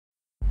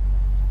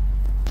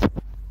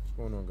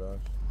guys?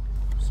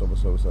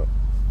 What's up?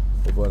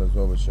 Hope all is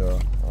well with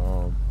y'all.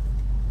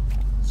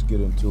 Let's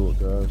get into it,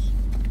 guys.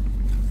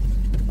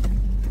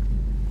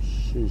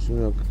 Shit, as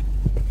soon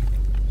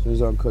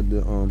as I cut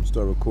the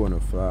start recording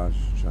the flash,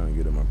 trying to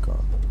get in my car.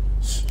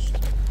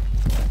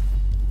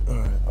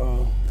 Alright,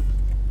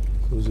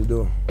 close the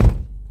door.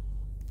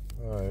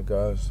 Alright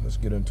guys, let's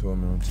get into it,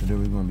 man. Today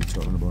we're gonna be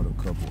talking about a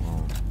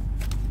couple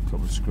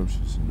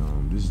scriptures,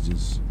 and this is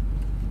just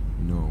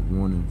a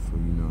warning for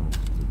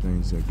the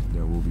things that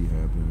will be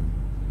happening.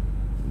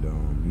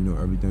 And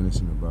everything that's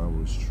in the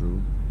Bible is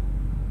true.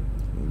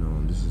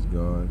 And this is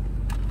God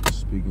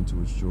speaking to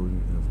his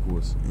children, and of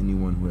course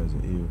anyone who has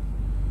an ear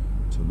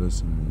to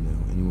listen, and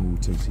anyone who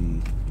takes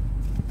heed.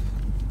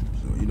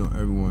 So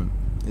everyone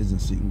isn't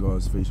seeking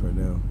God's face right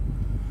now.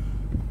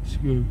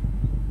 Excuse me.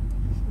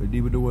 But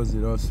even the ones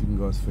that are seeking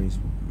God's face,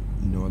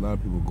 a lot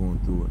of people going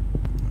through it.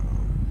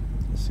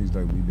 It seems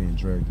like we're being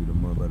dragged through the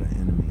mud by the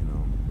enemy.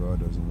 God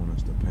doesn't want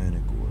us to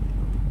panic or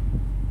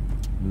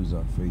lose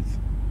our faith.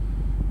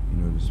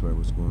 Despite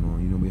what's going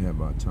on. We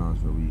have our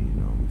times where we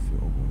feel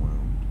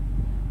overwhelmed.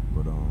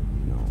 But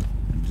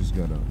you just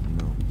gotta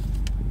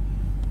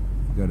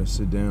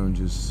sit down,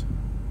 just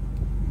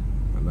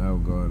allow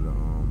God to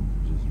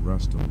just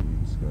rest on you. You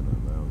just gotta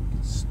allow him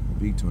to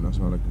speak to him. That's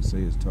all I can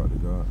say is talk to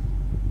God.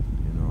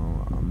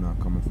 I'm not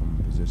coming from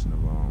a position of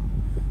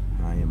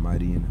high and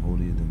mighty and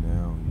holier than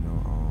thou.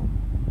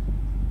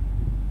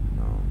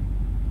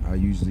 I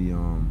usually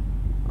I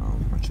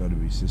try to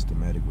be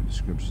systematic with the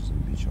scriptures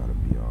and try to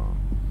be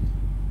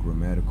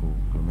grammatically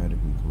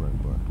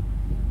correct. But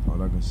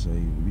all I can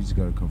say, we just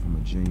gotta come from a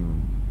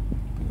genuine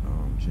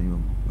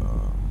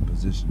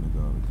position to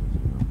God, because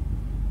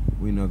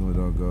we nothing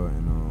without God,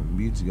 and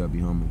we just gotta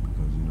be humble,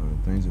 because the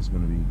things that's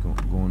gonna be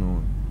going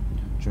on,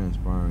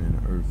 transpiring in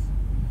the earth,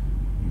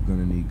 you're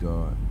gonna need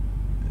God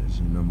as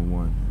your number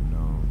one.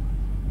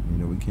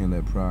 And we can't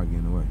let pride get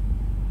in the way.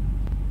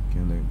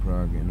 Can't let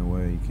pride get in the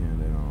way. You can't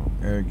let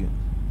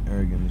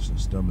arrogance and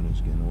stubbornness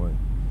get in the way.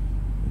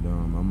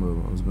 And I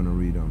was gonna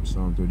read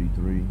Psalm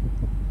 33. I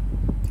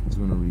was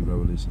gonna read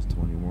Revelation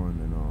 21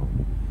 and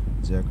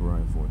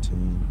Zechariah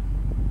 14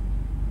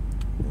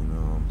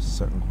 and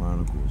 2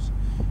 Chronicles.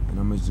 And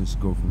I'm gonna just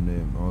go from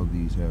there. All of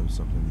these have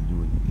something to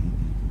do with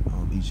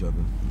each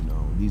other.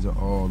 These are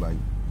all like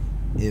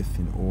if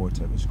and or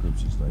type of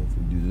scriptures. Like if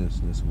we do this,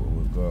 this is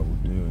what God will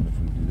do, and if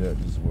we do that,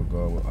 this is what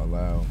God will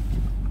allow.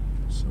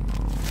 So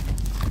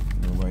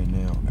right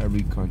now,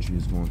 every country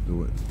is going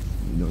through it.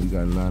 You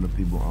got a lot of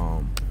people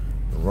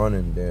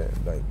running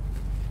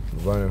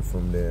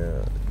from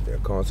their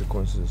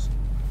consequences.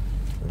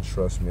 And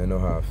trust me, I know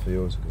how it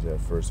feels, because at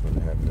first when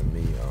it happened to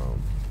me,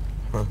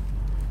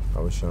 I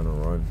was trying to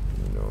run.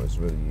 It's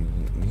really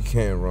you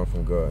can't run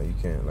from God. You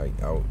can't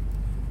out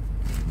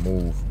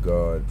move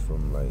God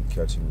from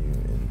catching you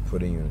and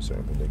putting you in a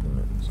certain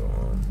predicament. So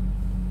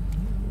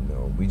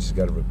we just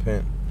gotta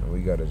repent, and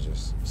we gotta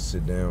just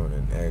sit down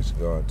and ask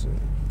God to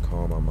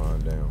calm our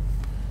mind down,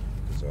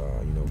 because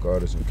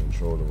God is in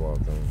control of all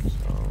things.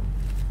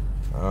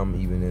 I'm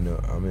even in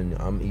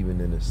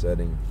a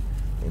setting,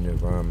 in an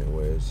environment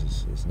where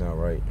it's not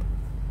right,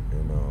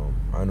 and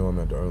I know I'm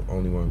not the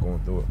only one going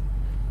through it.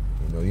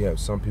 You have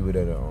some people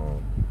that are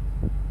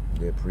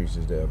they're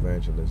preachers, they're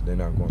evangelists, they're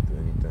not going through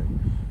anything.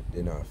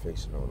 They're not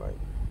facing no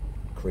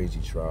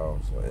crazy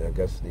trials. So I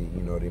guess they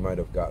might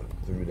have gotten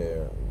through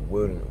their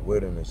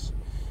wilderness,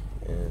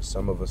 and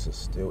some of us are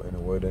still in the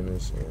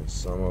wilderness, and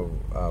some of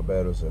our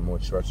battles are more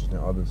treacherous than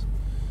others.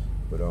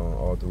 But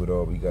all through it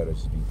all, we gotta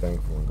just be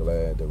thankful and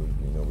glad that we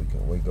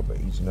can wake up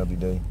each and every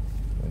day,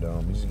 and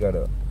we just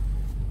gotta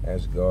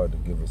ask God to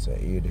give us an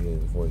ear to hear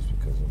His voice,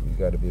 because we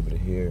gotta be able to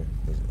hear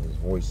His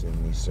voice in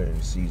these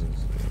certain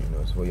seasons.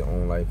 It's for your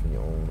own life and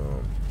your own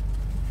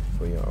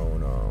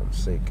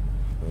sake,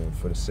 and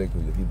for the sake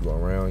of the people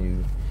around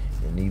you,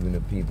 and even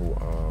the people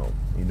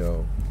in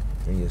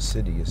your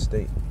city, your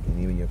state, and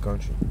even your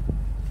country.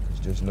 Because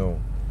just know,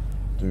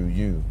 through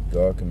you,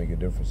 God can make a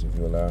difference if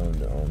you allow Him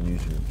to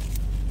use you.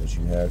 But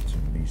you have to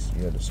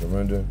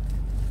surrender,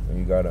 and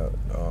you gotta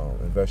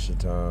invest your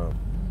time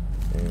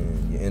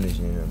and your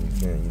energy in Him. You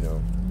can't,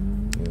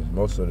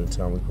 most of the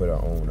time we put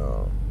our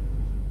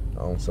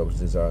own selfish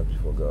desires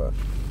before God.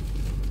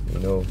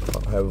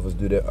 Half of us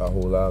do that our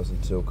whole lives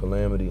until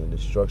calamity and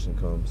destruction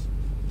comes.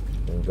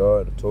 And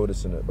God told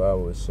us in the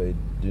Bible, it say,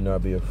 do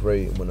not be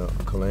afraid when a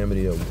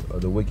calamity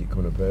of the wicked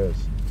come to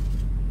pass.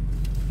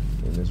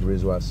 And that's the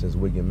reason why it says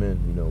wicked men.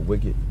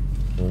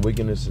 When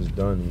wickedness is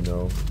done, in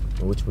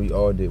which we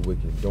all did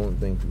wicked. Don't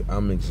think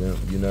I'm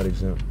exempt. You're not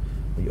exempt.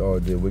 We all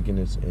did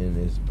wickedness, and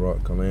it's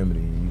brought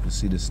calamity. And you can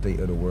see the state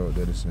of the world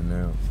that it's in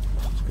now.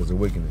 It's because of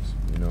wickedness.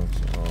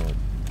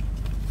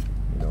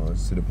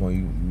 It's to the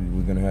point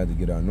we're gonna have to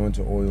get our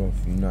anointed oil.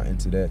 If you're not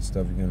into that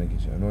stuff, you're gonna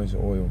get your anointed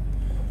oil.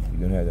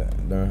 You're gonna have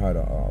to learn how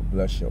to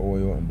bless your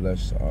oil and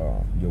bless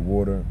your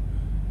water.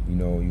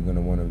 You're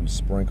gonna want to be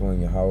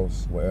sprinkling your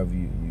house wherever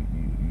you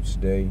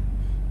stay.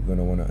 You're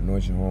gonna want to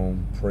anoint your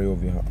home, pray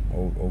over your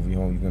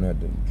home. You're gonna have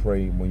to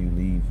pray when you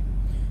leave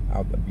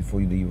out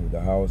before you leave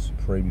the house.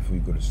 Pray before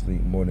you go to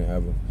sleep more than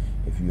ever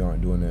if you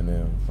aren't doing that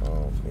now.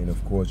 And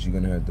of course, you're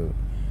gonna have to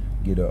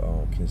get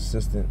a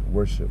consistent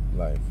worship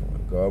life.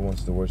 God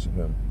wants to worship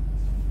Him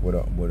with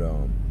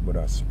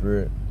our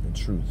spirit and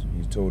truth.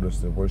 He told us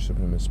to worship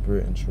Him in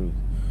spirit and truth.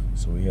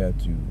 So we have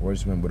to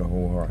worship Him with a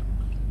whole heart.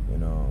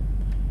 And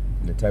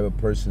the type of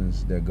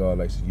persons that God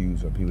likes to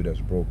use are people that's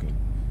broken.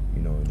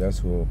 You know,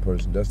 that's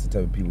the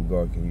type of people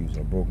God can use,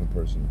 a broken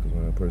person, because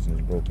when a person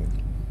is broken,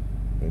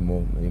 they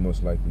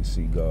most likely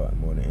see God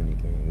more than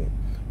anything.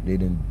 They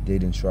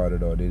didn't try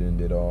it all. They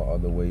did all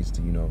other ways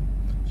to, you know,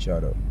 try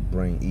to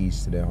bring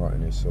ease to their heart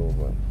and their soul.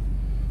 But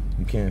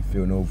you can't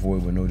fill no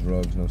void with no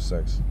drugs, no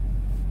sex.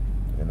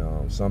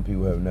 And some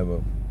people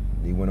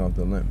they went off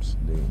the limbs.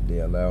 They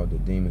allowed the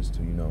demons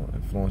to, you know,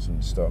 influence them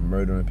to start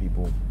murdering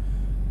people,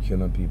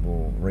 killing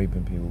people,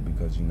 raping people,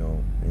 because, you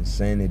know,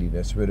 insanity,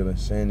 that spirit of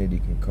insanity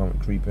can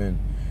creep in,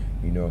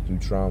 you know, through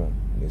trauma.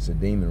 It's a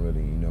demon,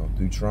 really, you know,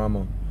 through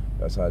trauma.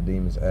 That's how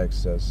demons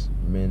access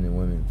men and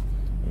women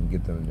and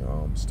get them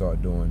to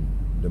start doing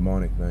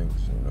demonic things,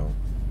 you know.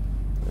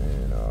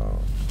 And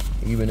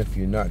even if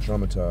you're not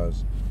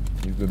traumatized,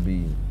 you could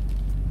be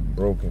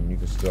broken. You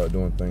could start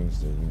doing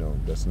things that, you know,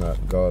 that's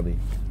not godly.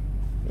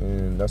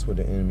 And that's what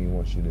the enemy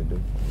wants you to do,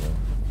 you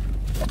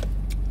know.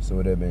 So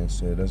with that being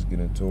said, let's get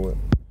into it.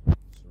 So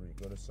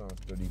we go to Psalm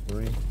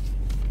 33.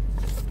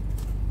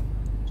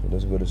 So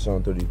let's go to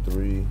Psalm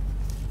 33.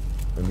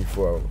 And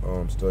before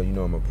I start, you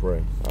know I'm gonna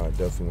pray. I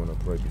definitely want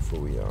to pray before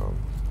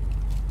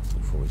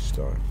we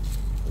start.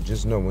 And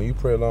just know, when you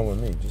pray along with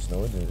me, just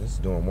know it's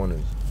doing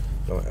wonders.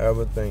 Don't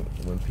ever think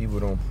when people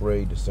don't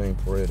pray the same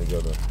prayer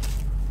together,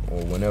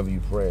 or whenever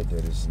you pray,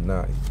 that it's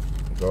not.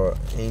 God,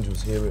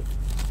 angels hear it,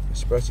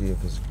 especially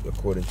if it's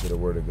according to the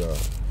Word of God.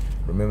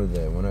 Remember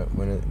that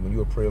when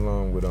you pray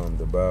along with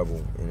the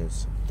Bible, and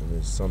it's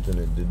something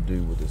that to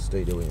do with the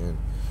state that we're in,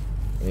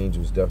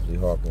 angels definitely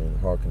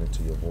hearkening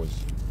to your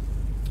voice,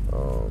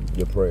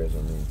 your prayers.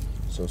 I mean,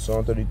 so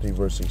Psalm 33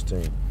 verse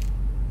 16,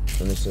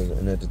 and it says,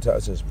 and at the top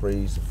it says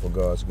praise for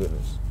God's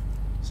goodness.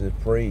 It says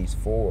praise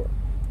for.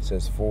 It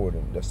says for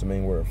them. That's the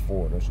main word,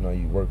 for. Don't you know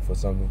you work for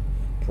something?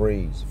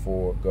 Praise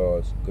for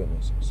God's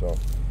goodness. So,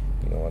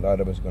 you know, a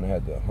lot of us are going to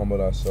have to humble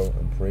ourselves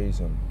and praise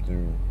Him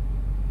through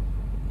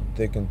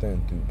thick and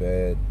thin, through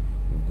bad,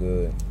 through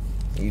good.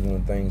 Even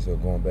when things are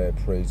going bad,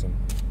 praise Him.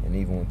 And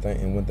even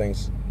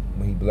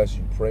when He bless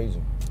you, praise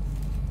Him.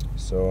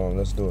 So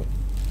let's do it.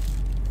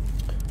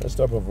 Let's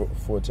start with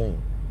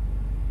 14.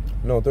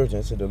 No, 13.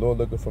 It said, the Lord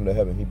looketh from the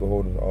heaven, He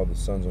beholdeth all the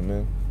sons of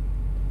men.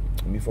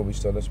 And before we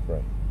start, let's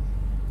pray.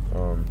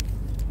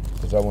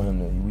 Because I want Him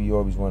to, we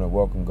always want to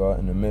welcome God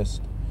in the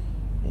midst,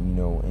 and, you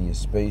know, in your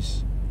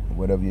space,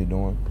 whatever you're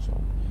doing.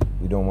 So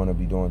we don't want to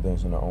be doing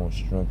things in our own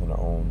strength, and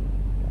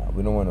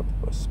we don't want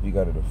to speak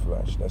out of the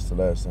flesh. That's the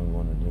last thing we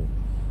want to do.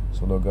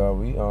 So Lord God,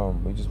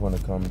 we just want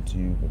to come to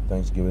you with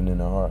thanksgiving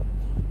in our heart.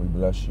 We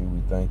bless you.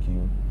 We thank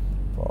you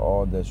for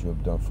all that you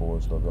have done for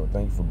us, Lord God.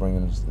 Thank you for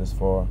bringing us this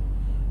far,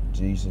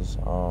 Jesus.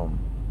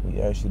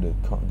 We ask you to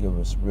give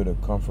a spirit of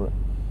comfort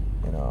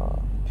and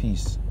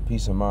peace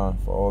of mind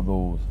for all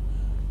those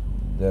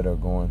that are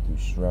going through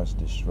stress,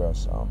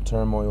 distress,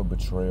 turmoil,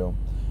 betrayal,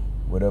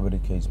 whatever the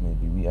case may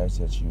be. We ask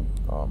that you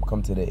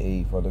come to their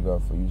aid, Father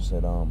God, for you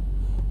said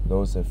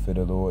those that fear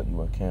the Lord,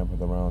 you encamp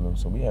around them.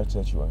 So we ask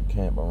that you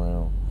encamp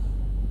around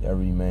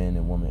every man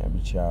and woman,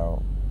 every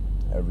child,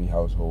 every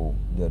household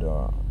that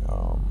are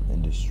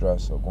in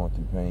distress or going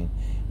through pain.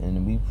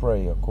 And we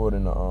pray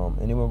according to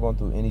anyone going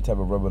through any type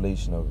of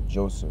revelation of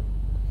Joseph,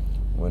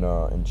 when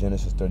in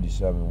Genesis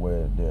 37,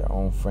 where their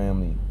own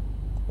family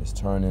is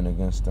turning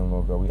against them,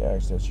 Lord God, we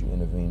ask that you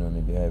intervene on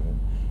their behalf and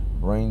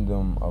bring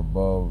them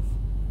above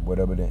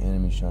whatever the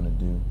enemy's trying to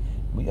do.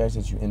 We ask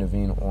that you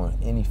intervene on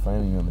any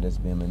family member that's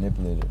being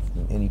manipulated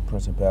through any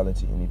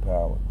principality, any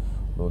power.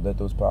 Lord, let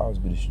those powers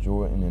be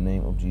destroyed in the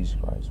name of Jesus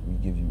Christ. We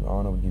give you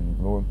honor, we give you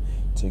glory.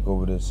 Take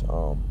over this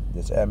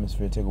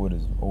atmosphere, take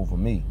over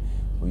me.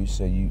 For you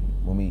say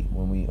when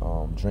we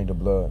drink the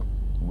blood,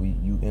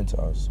 you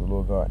enter us. So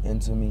Lord God,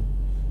 enter me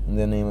in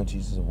the name of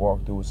Jesus.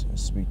 Walk through us and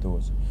speak through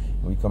us.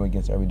 And we come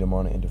against every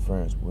demonic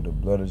interference with the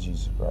blood of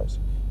Jesus Christ.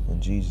 In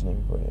Jesus'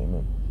 name we pray,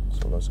 amen.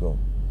 So let's go.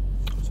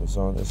 So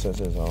it says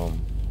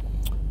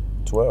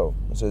 12.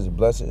 It says,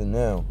 blessed and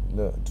now.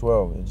 Look,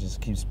 12. It just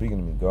keeps speaking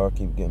to me. God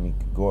keep getting me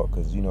go up,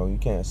 because, you know, you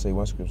can't say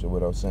one scripture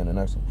without saying the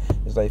next one.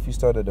 It's like if you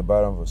start at the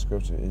bottom of a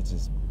scripture, it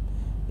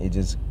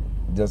just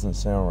doesn't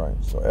sound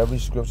right. So every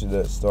scripture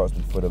that starts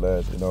before the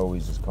last, it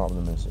always just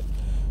complements it.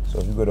 So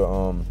if you go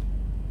to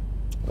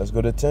let's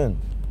go to 10.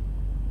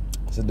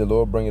 It said, the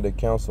Lord bringeth the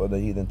counsel of the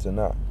heathen to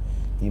naught.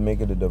 He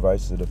maketh the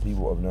devices of the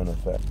people of none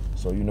effect.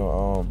 So, you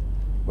know,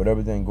 with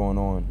everything going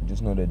on,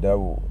 just know the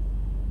devil,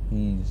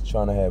 he's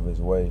trying to have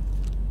his way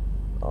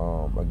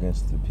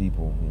against the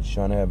people. He's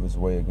trying to have his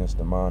way against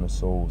the mind and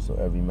soul. So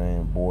every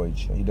man, boy,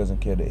 he doesn't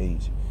care the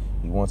age.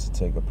 He wants to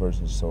take a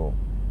person's soul.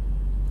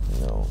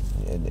 You know,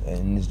 and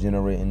in this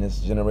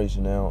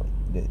generation now,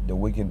 the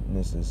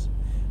wickedness is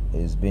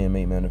is being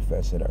made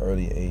manifest at an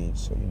early age.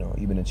 So,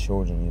 even the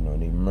children,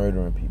 they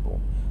murdering people.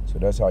 So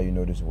that's how you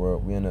know this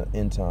world. We're in the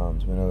end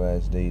times, we're in the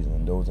last days,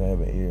 and those that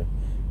have an ear,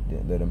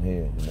 let them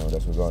hear.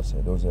 That's what God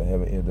said. Those that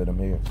have an ear, let them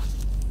hear.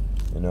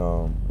 And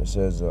it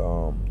says,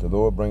 the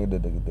Lord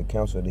bringeth the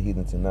counsel of the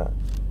heathen to naught.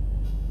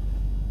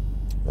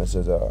 It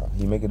says,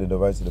 he maketh the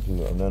device of the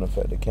people of none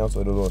effect. The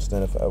counsel of the Lord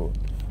standeth forever,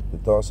 the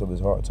thoughts of his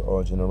heart to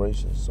all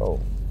generations. So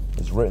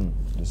it's written.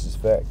 This is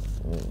fact.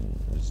 And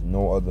there's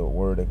no other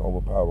word that can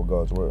overpower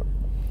God's word.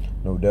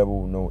 No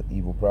devil, no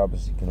evil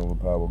prophecy can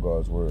overpower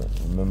God's word.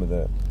 Remember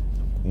that.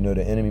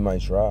 The enemy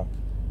might try.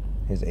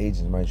 His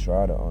agents might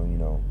try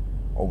to,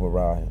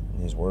 override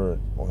his word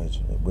or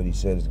what he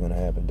said is going to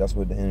happen. That's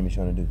what the enemy's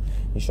trying to do.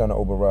 He's trying to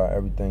override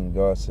everything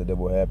God said that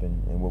will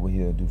happen and what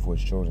he'll do for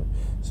his children.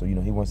 So, he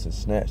wants to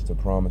snatch the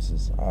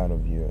promises out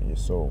of your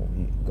soul.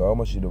 God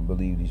wants you to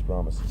believe these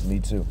promises. Me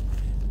too.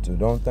 So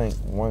don't think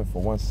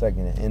for one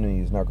second the enemy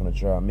is not going to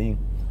try me,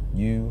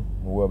 you,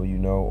 whoever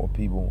or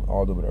people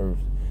all over the earth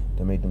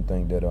to make them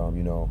think that,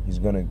 he's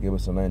going to give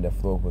us a land that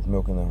flows with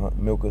milk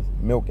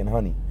and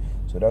honey.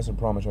 So that's a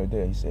promise right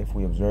there. He said if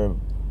we observe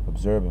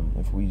him,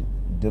 if we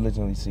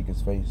diligently seek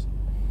his face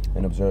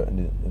and observe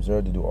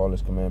to do all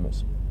his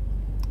commandments,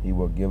 he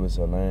will give us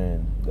a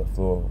land that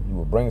flows. He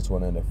will bring us to a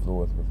land that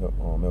flows with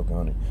milk and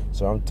honey.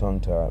 So I'm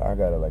tongue-tied. I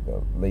got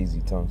a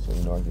lazy tongue, so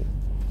I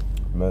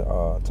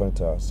get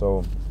tongue-tied.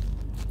 So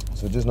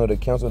just know the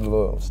counsel of the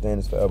Lord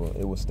stands forever.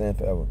 It will stand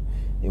forever.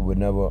 It would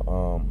never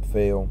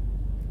fail.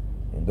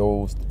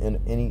 And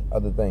any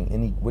other thing,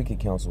 any wicked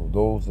counsel,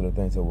 those are the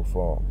things that will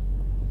fall.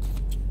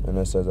 And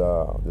it says,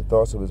 the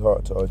thoughts of his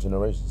heart to all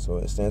generations. So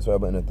it stands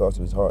forever in the thoughts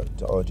of his heart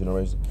to all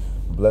generations.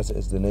 Blessed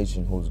is the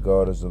nation whose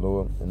God is the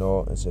Lord. And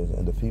all it says,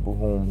 and the people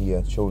whom he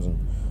has chosen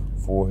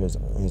for his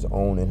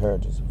own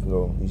inheritance.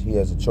 So he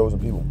has a chosen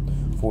people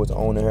for his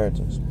own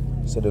inheritance.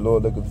 So the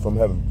Lord looketh from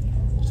heaven.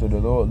 So the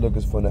Lord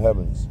looketh from the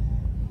heavens.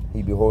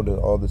 He beholdeth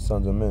all the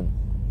sons of men.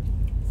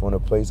 From the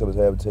place of his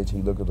habitation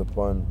he looketh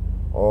upon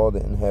all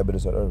the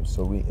inhabitants of the earth.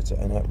 So we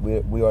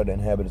are the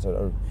inhabitants of the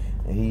earth,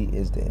 and he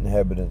is the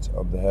inhabitants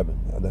of the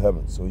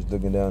heavens. So he's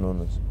looking down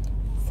on us.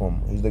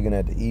 He's looking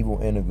at the evil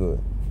and the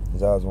good.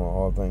 His eyes are on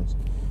all things.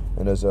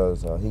 And it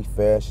says, he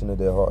fashioned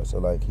their hearts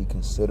alike. He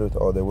considereth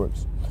all their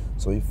works.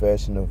 So he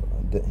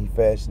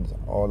fashions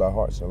all our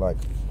hearts alike.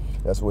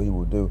 That's what he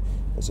will do.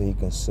 And so he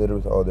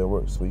considereth all their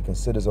works. So he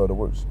considers all the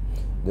works.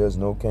 There's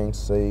no king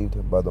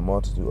saved by the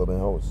multitude of an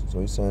host. So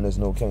he's saying there's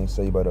no king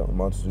saved by the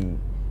multitude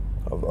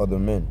of other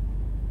men.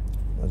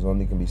 As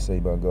only can be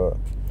saved by God.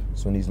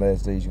 So in these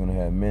last days, you're going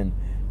to have men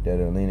that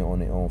are leaning on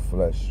their own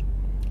flesh.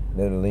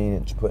 That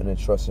are putting their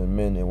trust in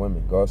men and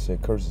women. God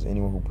said, curses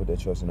anyone who put their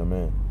trust in a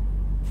man.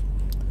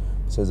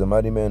 It says, a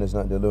mighty man is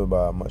not delivered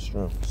by much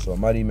strength. So a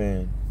mighty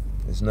man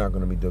is not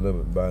going to be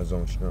delivered by his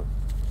own strength.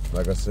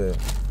 Like I said,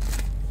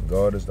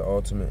 God is the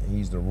ultimate.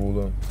 He's the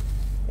ruler.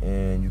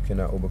 And you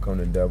cannot overcome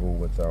the devil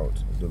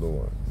without the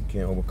Lord. You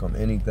can't overcome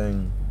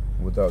anything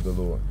without the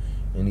Lord.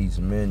 And these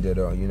men that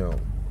are,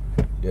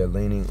 they're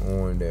leaning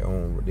on their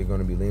own. They're going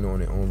to be leaning on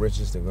their own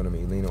riches. They're going to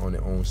be leaning on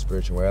their own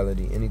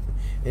spirituality.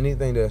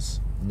 Anything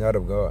that's not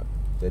of God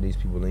that these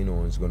people lean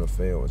on is going to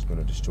fail. It's going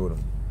to destroy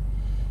them.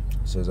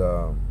 It says,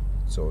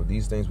 so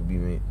these things will be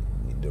made.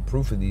 The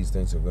proof of these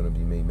things are going to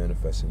be made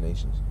manifest in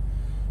nations.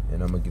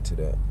 And I'm going to get to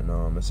that.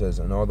 And it says,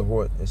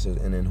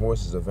 and in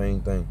horse is a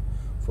vain thing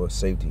for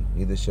safety.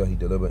 Neither shall he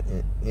deliver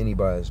any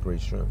by his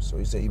great strength. So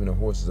he said, even a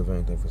horse is a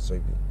vain thing for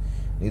safety.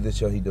 Neither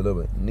shall he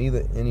deliver.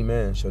 Neither any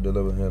man shall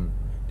deliver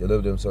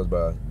themselves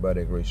by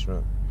their great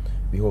strength.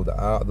 Behold, the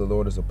eye of the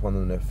Lord is upon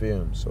them that fear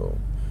him. So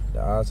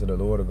the eyes of the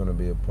Lord are going to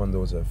be upon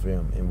those that fear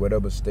him in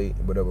whatever state,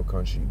 whatever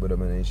country,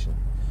 whatever nation.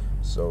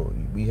 So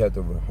we have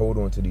to hold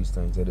on to these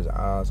things, that his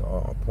eyes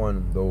are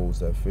upon those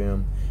that fear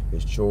him,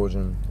 his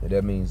children. And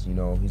that means,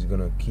 he's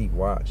going to keep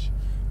watch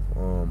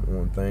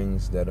on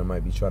things that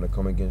might be trying to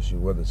come against you,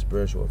 whether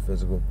spiritual or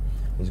physical.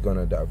 He's going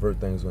to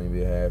divert things on your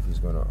behalf. He's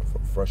going to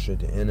frustrate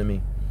the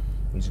enemy.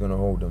 He's going to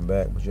hold them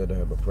back. But you have to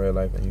have a prayer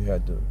life, and you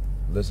have to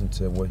listen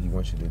to what he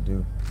wants you to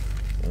do.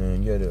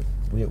 And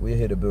we're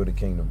here to build a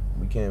kingdom.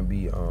 We can't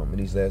be in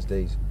these last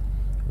days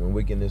when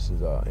wickedness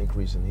is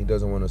increasing. He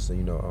doesn't want us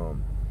to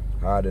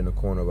hide in the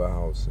corner of our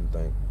house and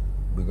think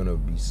we're gonna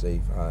be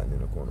safe hiding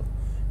in the corner.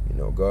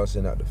 God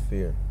said not to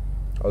fear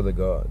other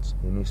gods,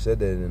 and he said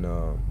that in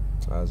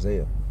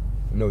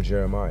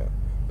Jeremiah.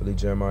 I believe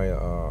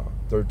Jeremiah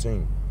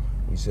 13.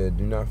 He said,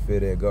 do not fear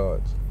their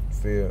gods.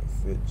 Fear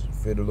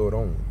the Lord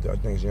only. I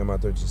think it's Jeremiah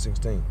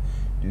 13:16.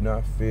 Do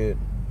not fear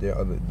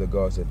the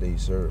gods that they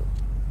serve.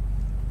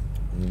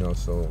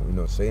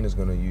 Satan is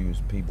going to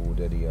use people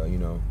that he's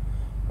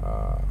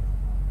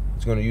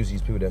going to use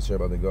these people that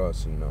serve other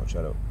gods to,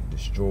 try to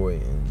destroy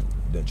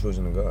the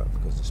children of God,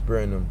 because the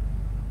spirit in them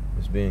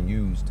is being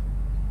used.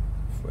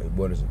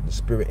 The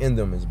spirit in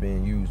them is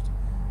being used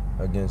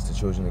against the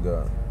children of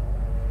God.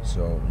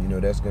 So,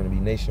 that's going to be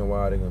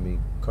nationwide, it's going to be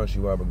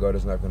countrywide, but God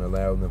is not going to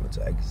allow them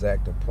to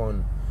exact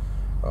upon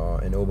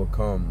and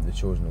overcome the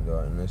children of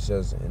God. And it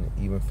says, and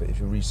even if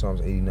you read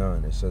Psalms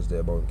 89, it says that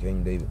about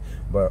King David,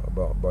 about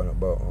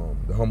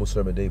the humble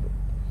servant David.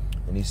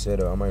 And he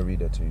said, I might read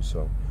that to you.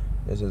 So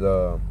it says,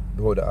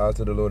 behold, the eyes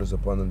of the Lord is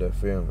upon them that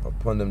fear him,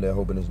 upon them that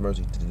hope in his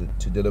mercy,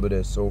 to deliver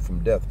their soul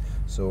from death.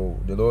 So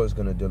the Lord is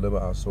going to deliver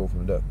our soul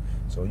from death.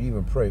 So you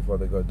even pray,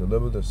 Father God,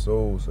 deliver the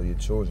souls of your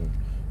children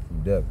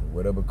from death,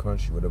 whatever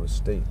country, whatever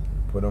state.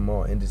 Put them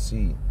all,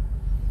 intercede.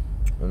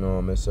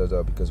 And it says,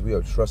 because we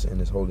have trusted in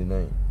his holy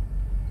name.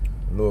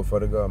 Lord,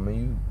 Father God, may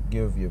you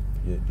give your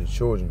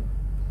children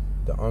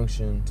the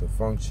unction to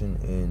function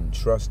in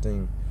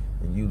trusting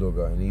in you, Lord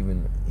God, and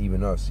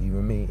even us,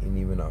 even me, and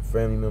even our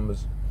family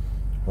members,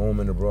 home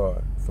and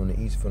abroad, from the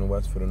east, from the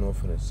west, from the north,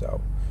 from the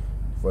south.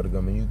 Father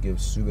God, may you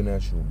give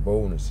supernatural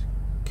boldness,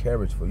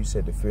 courage, for you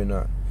said to fear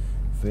not.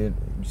 You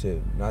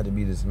said not to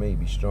be dismayed,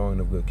 be strong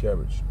and of good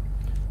courage.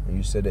 And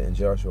you said that in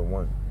Joshua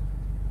 1.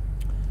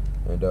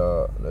 And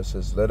let's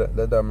just let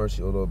thy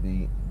mercy, O Lord,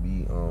 be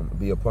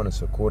upon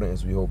us according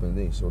as we hope in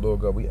thee. So,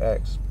 Lord God, we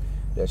ask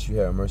that you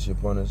have mercy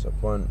upon us,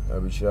 upon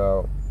every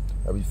child,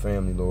 every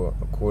family, Lord,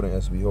 according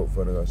as we hope,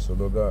 Father God. So,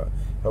 Lord God,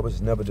 help us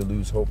never to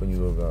lose hope in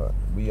you, Lord God.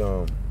 We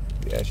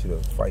ask you to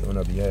fight on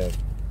our behalf,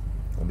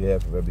 on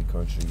behalf of every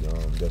country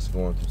that's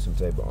going through some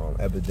type of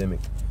epidemic,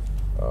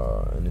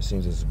 and it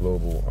seems it's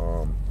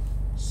global.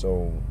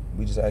 So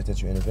we just ask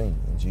that you intervene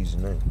in Jesus'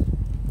 name.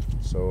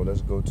 So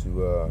let's go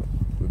to,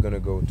 we're going to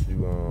go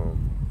to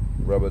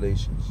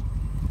Revelations.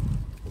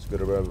 Let's go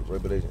to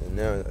Revelation. And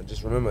now,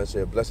 just remember, I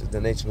said, blessed is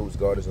the nation whose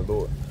God is the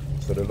Lord.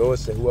 So the Lord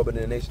said, whoever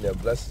the nation that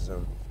blesses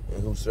him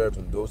and who serves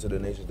him, those are the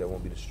nations that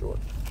won't be destroyed.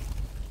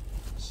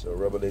 So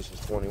Revelation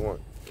 21.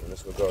 And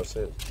that's what God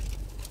says.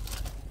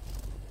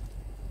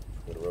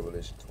 Go to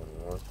Revelation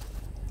 21.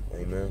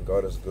 Amen.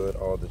 God is good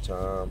all the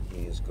time.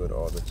 He is good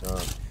all the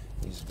time.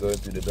 He's good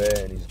through the bad,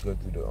 and he's good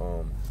through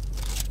the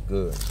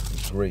good.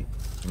 He's great,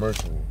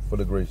 merciful, full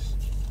of grace.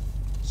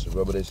 So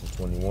Revelation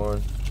 21,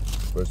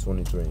 verse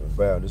 23.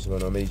 Wow, this is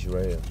going to amaze you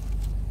right here.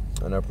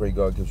 And I pray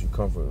God gives you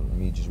comfort in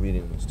me just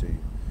reading this to you.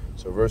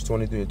 So verse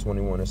 23 and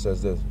 21, it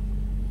says this.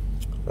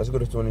 Let's go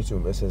to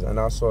 22. It says, and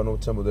I saw no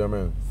temple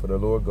therein, for the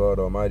Lord God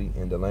Almighty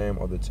and the Lamb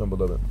are the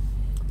temple of it.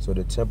 So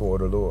the temple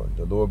of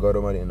the Lord God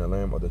Almighty and the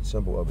Lamb are the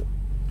temple of it.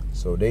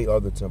 So they are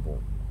the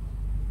temple.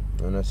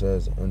 And it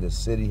says, and the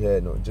city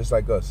had no, just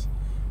like us,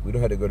 we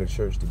don't have to go to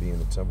church to be in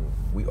the temple.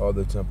 We are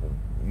the temple.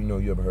 You know,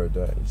 you ever heard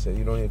that? He said,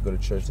 you don't need to go to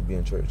church to be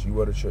in church. You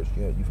are the church.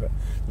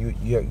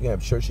 You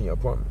have church in your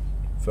apartment.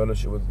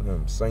 Fellowship with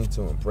him. Sing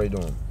to him. Pray to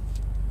him.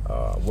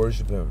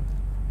 Worship him.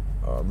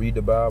 Read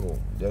the Bible.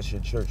 That's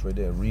your church right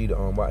there. Read,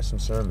 watch some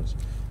sermons.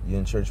 You're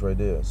in church right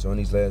there. So in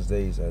these last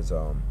days, as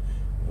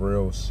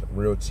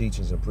real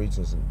teachings and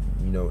preachings,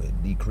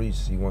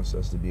 decrease, he wants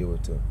us to be able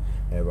to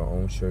have our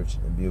own church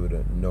and be able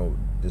to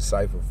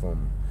decipher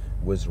from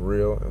what's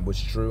real and what's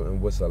true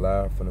and what's a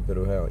lie from the pit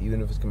of hell,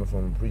 even if it's coming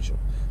from a preacher.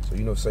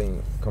 So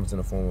Satan comes in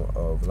the form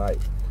of light.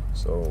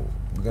 So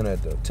we're gonna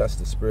have to test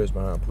the spirits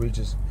behind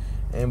preachers,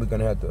 and we're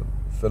gonna have to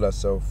feel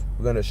ourselves.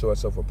 We're gonna show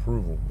ourselves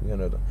approval. We're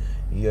gonna,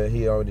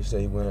 he already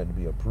said we're gonna have to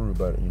be approved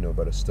by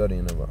by the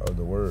studying of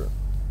the word,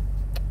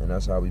 and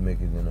that's how we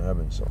make it into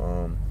heaven. So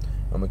I'm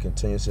gonna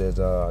continue. It says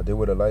they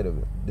were the light of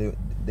it.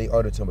 They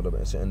are the temple of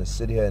it. And the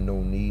city had no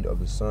need of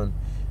the sun,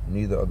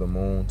 neither of the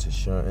moon to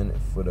shine in it,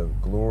 for the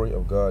glory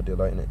of God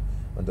delight in it,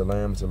 and the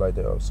Lamb is the light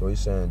thereof. So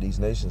he's saying these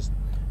nations,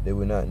 they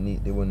will not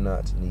need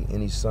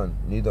any sun,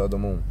 neither of the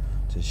moon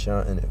to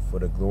shine in it, for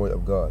the glory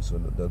of God. So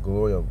the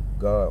glory of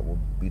God will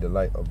be the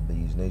light of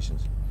these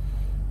nations.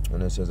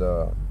 And it says,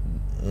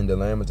 and the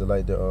Lamb is the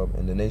light thereof,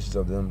 and the nations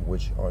of them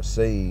which are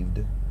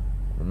saved.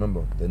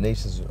 Remember, the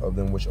nations of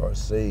them which are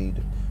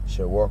saved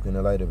shall walk in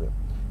the light of it.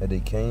 And the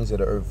kings of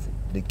the earth,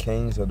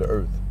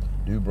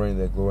 do bring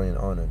their glory and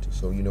honor.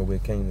 So we're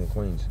kings and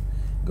queens.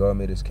 God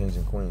made us kings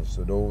and queens.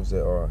 So those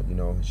that are,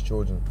 his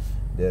children,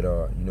 that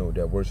are,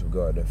 that worship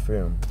God, that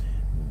fear him,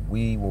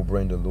 we will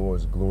bring the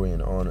Lord's glory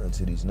and honor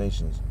unto these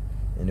nations,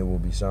 and it will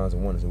be signs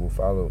and wonders. It will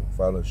follow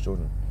his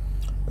children.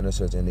 And it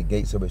says, and the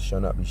gates of it shall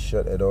not be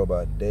shut at all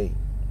by day,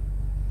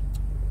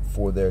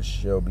 for there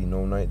shall be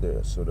no night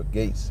there. So the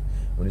gates,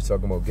 when he's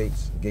talking about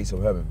gates, the gates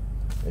of heaven,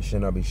 it shall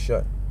not be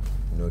shut.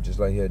 Just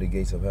like here, the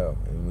gates of hell.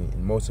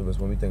 And most of us,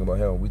 when we think about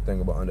hell, we think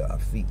about under our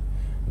feet.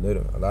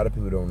 A lot of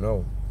people don't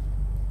know.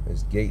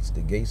 It's gates.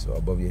 The gates are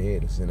above your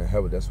head. It's in the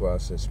heaven. That's why I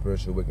said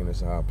spiritual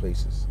wickedness in high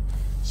places.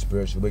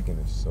 Spiritual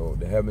wickedness. So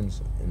the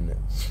heavens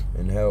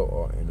and hell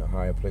are in the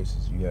higher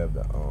places. You have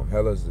the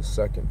hell is the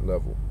second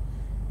level.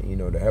 And,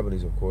 the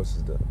heavenlies, of course,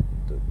 is the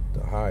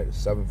high, the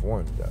seventh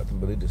one. I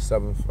believe the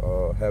seventh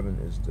heaven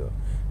is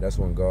that's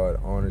when God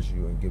honors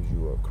you and gives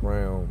you a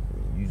crown.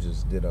 You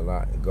just did a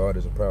lot. God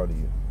is proud of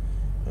you.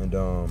 And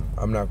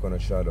I'm not going to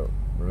try to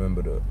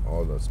remember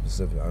all the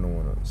specifics. I don't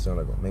want to sound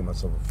like I make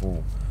myself a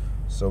fool.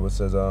 So it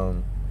says,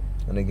 and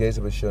the gates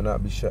of it shall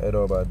not be shut at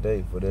all by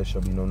day, for there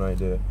shall be no night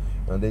there.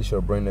 And they shall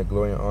bring their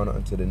glory and honor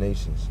unto the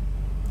nations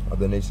of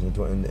the nations.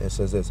 And it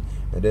says this,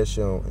 and there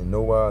shall in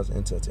no wise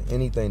enter to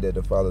anything that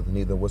defileth,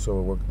 neither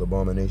whatsoever worketh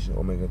abomination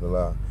or maketh a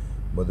lie,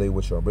 but they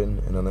which are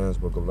written in the Lamb's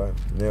book of life.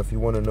 Now, if you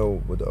want to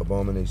know what the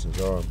abominations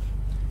are,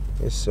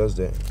 it says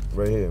that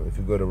right here. If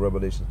you go to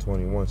Revelation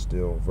 21,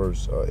 still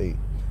verse 8,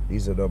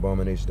 these are the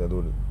abominations that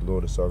the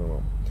Lord is talking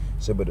about.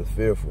 It said, but the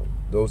fearful,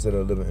 those that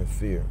are living in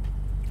fear,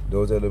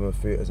 those that live in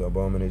fear is an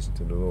abomination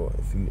to the Lord.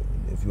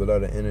 If you allow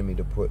the enemy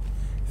to put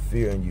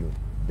fear in you,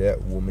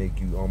 that will make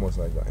you almost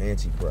like an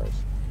antichrist.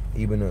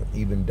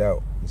 Even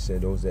doubt. He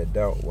said those that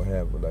doubt will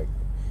have like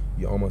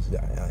you're almost an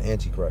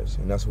antichrist,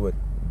 and that's what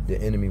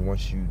the enemy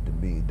wants you to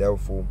be,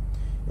 doubtful,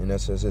 and that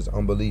says it's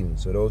unbelieving.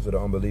 So those that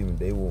are unbelieving,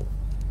 they will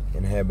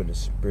inhabit the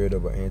spirit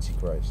of an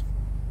antichrist.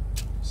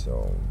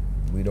 So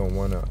we don't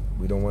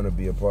wanna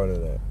be a part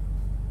of that.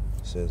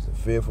 It says the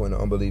fearful and the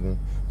unbelieving.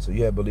 So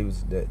you have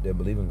believers that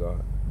believe in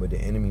God, but the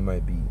enemy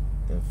might be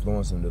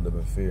influencing them to live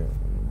in fear.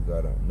 And you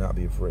gotta not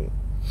be afraid.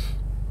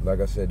 Like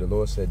I said, the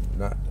Lord said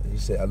not. He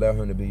said, allow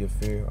him to be your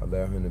fear,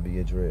 allow him to be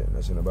your dread.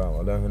 That's in the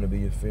Bible. Allow him to be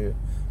your fear,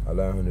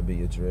 allow him to be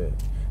your dread.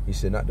 He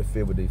said not to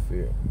fear, but they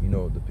fear. You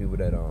know, the people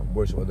that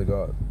worship other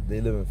gods,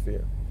 they live in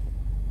fear.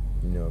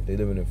 You know, if they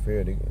live in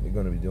fear, they're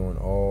going to be doing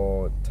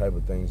all type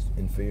of things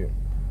in fear.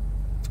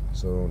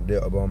 So they're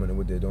abominable.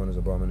 What they're doing is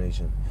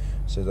abomination.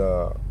 It says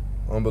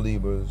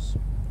unbelievers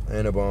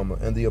and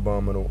the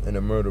abominable and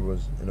the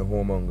murderers and the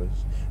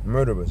whoremongers.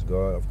 Murderers,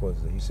 God, of course,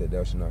 he said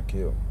thou shalt not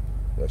kill,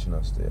 thou shalt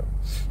not steal.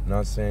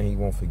 Not saying he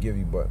won't forgive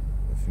you, but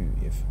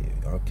if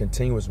a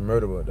continuous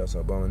murderer, that's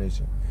an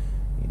abomination.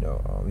 You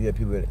know, you have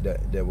people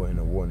that were in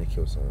a war and they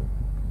killed someone.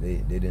 They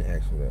didn't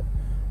ask for that.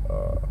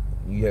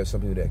 You have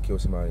some people that kill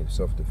somebody in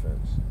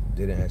self-defense.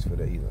 They didn't ask for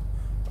that either.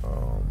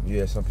 You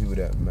have some people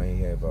that may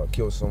have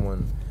killed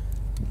someone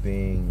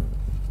being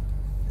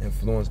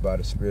influenced by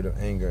the spirit of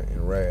anger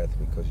and wrath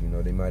because, you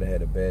know, they might have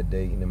had a bad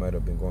day and they might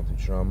have been going through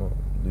trauma,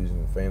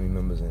 losing family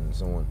members and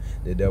so on.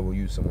 The devil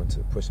used someone to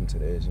push them to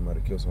the edge. They might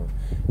have killed someone.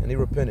 And they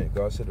repented.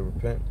 God said to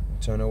repent,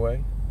 turn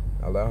away,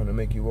 allow him to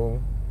make you over.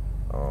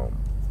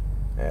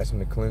 Ask him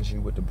to cleanse you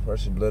with the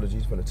precious blood of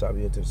Jesus from the top of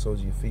your head to the soles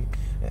of your feet,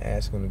 and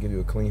ask him to give you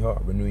a clean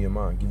heart, renew your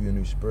mind, give you a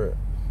new spirit.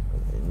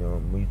 And, you know,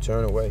 when you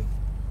turn away,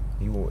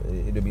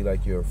 it'll be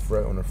like you're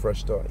on a fresh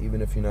start, even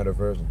if you're not a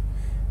virgin.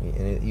 And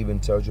it even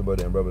tells you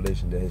about it in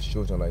Revelation that his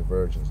children are like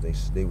virgins. They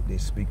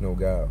speak no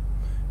guile.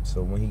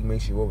 So when he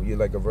makes you over, you're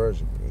like a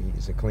virgin.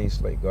 It's a clean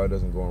slate. God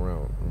doesn't go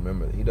around.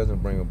 Remember, he's not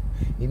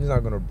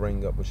going to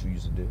bring up what you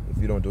used to do. If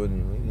you don't do it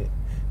anymore,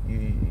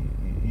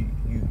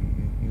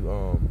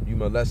 you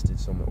molested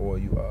someone, or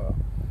you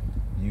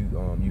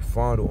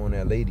fondled on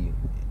that lady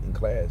in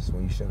class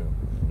when you shouldn't have.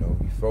 You know,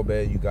 you felt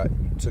bad. You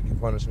took your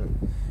punishment.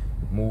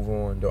 Move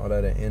on. Don't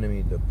allow the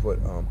enemy to put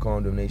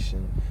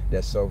condemnation.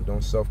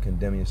 Don't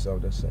self-condemn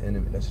yourself. That's the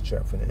enemy. That's a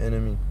trap for the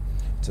enemy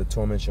to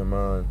torment your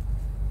mind.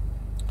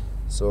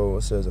 So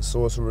it says the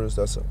sorcerers,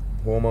 that's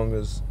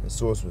whoremongers and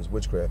sorcerers,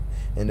 witchcraft,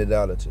 and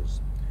idolaters.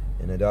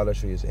 And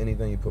idolatry is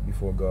anything you put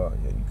before God.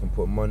 You can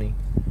put money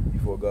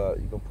before God.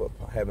 You can put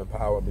having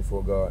power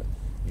before God.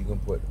 You can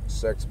put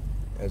sex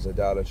as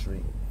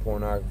idolatry,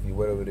 pornography,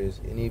 whatever it is,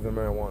 and even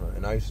marijuana.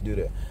 And I used to do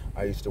that.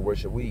 I used to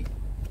worship weed.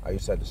 I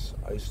used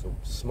to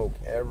smoke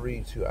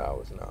every 2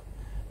 hours, and I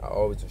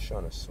always was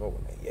trying to smoke.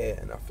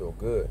 And I feel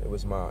good. It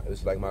was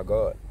like my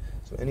God.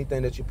 So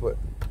anything that you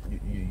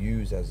you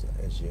use as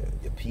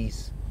your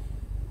peace,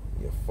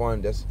 your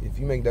fun. That's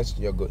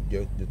your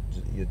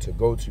to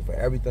go to for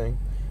everything.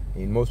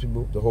 And most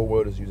people, the whole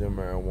world is using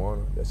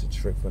marijuana. That's a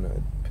trick from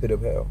the pit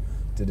of hell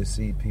to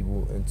deceive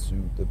people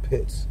into the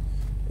pits.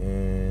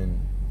 And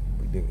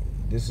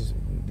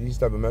these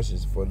type of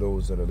messages for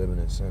those that are living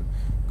in sin.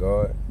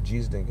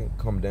 Jesus didn't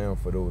come down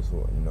for those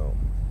who are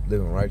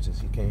living righteous.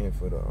 He came here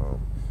for the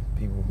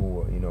people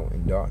who are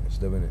in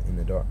darkness, living in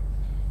the dark.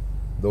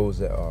 Those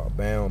that are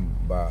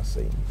bound by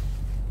Satan.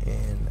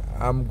 And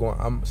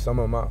some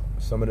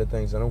of the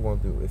things that I'm going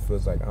through, it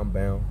feels like I'm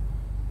bound.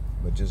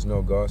 But just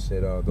know God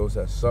said those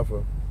that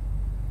suffer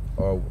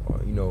or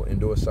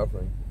endure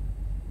suffering,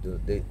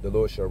 the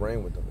Lord shall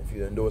reign with them. If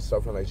you endure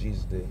suffering like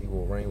Jesus did, he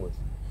will reign with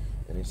you.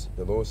 And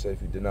the Lord said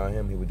if you deny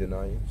him, he will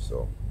deny you.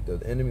 So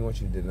the enemy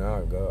wants you to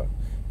deny God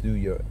through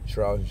your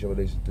trials and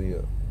tribulations,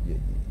 through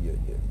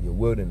your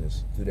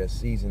wilderness, through that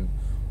season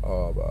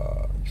of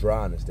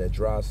dryness, that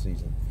dry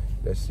season.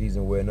 That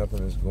season where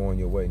nothing is going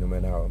your way, no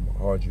matter how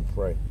hard you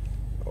pray,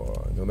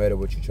 or no matter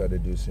what you try to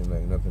do, it seems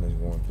like nothing is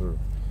going through.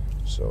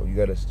 So you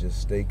gotta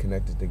just stay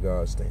connected to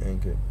God, stay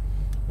anchored.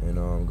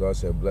 And God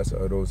said, "Blessed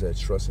are those that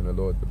trust in the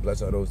Lord.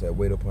 Blessed are those that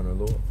wait upon the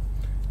Lord."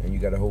 And you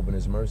gotta hope in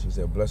His mercy. He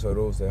said, "Blessed are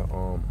those that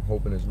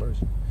hope in His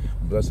mercy.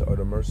 Blessed are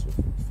the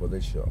merciful, for they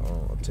shall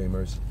obtain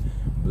mercy.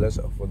 Blessed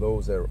are for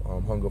those that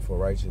hunger for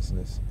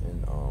righteousness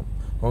and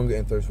hunger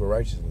and thirst for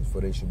righteousness, for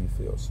they shall be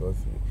filled." So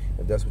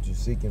if that's what you're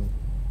seeking,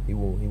 He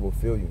will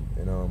fill you.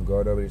 And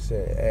God already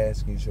said,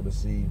 "Ask and you shall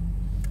receive,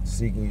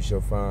 seek and you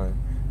shall find,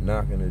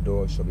 knock and the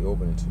door shall be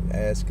opened to you.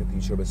 Ask and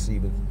you shall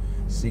receive it,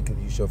 seek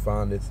and you shall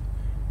find it,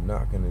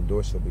 knock and the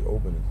door shall be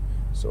opened."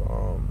 So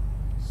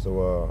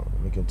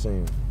let me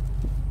continue.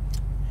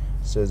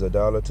 It says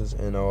idolaters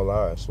and all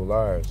liars. So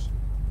liars,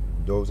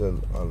 Those are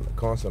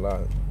constant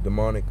lies,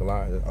 demonic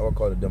lies. I would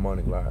call it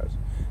demonic lies.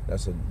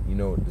 That's a,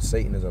 the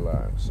Satan is a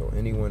lie. So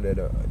anyone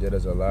that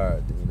is a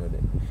lie,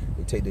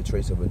 they take the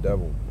traits of a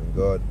devil. And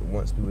God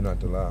wants people not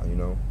to lie.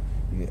 You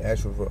can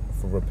ask for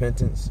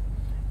repentance,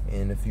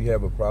 and if you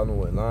have a problem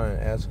with lying,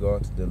 ask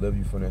God to deliver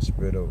you from that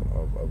spirit of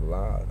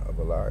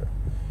a liar.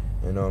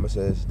 And it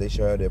says they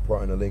shall have their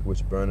part in the lake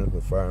which burneth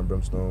with fire and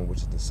brimstone, which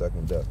is the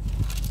second death.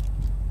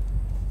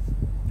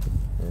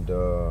 And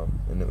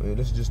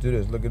let's just do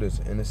this. Look at this.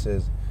 And it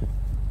says,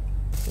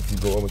 if you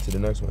go over to the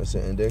next one, it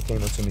said, and there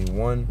came unto me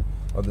one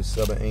of the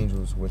 7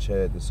 angels which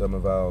had the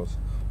 7 vials,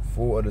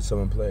 full of the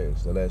 7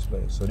 plagues, the last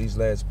plague. So these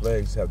last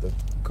plagues have to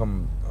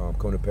come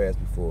to pass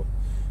before,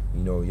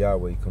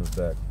 Yahweh comes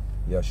back.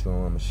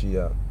 Yahshua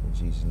Mashiach, in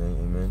Jesus' name,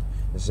 amen.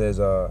 It says,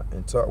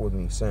 and talk with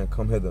me, saying,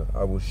 come hither,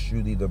 I will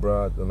shew thee the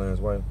bride, the Lamb's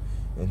wife.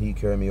 And he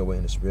carried me away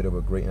in the spirit of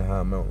a great and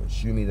high mountain.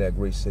 Shew me that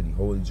great city,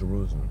 holy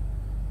Jerusalem,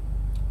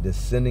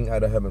 descending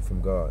out of heaven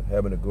from God,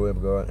 having the glory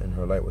of God, and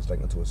her light was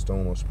like unto a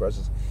stone most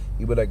precious,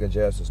 even like a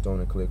jasper stone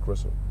and clear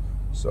crystal.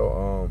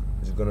 So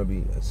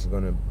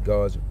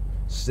God's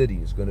city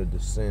is gonna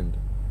descend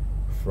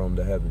from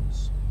the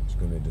heavens. It's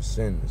gonna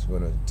descend. It's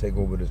gonna take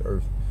over this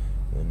earth.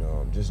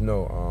 And just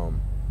know,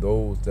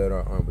 those that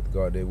are armed with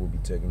God, they will be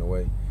taken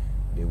away.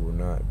 They will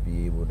not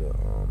be able to,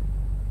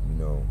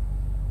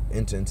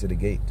 enter into the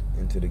gate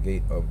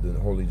of the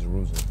holy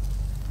Jerusalem.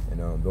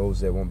 And those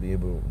that won't be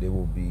able, they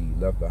will be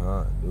left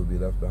behind. They will be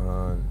left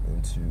behind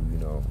into,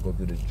 go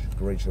through the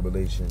great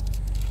tribulation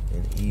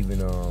and even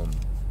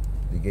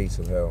the gates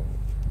of hell.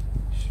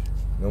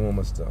 No one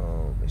must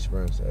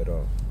experience that at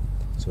all.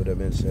 So that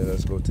being said,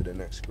 let's go to the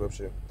next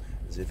scripture.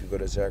 As if you go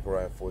to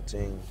Zechariah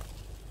 14.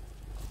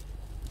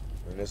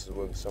 And this is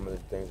what some of the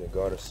things that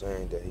God is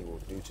saying that he will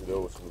do to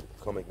those who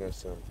come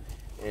against him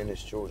and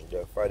his children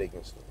that fight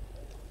against him.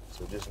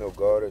 So just know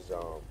God is,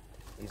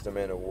 he's the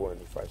man of war, and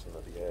he fights on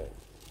our behalf.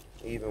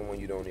 Even when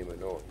you don't even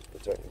know it, he's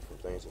protecting you from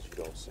things that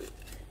you don't see.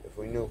 If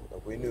we knew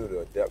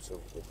the depths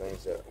of the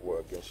things that were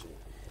against you,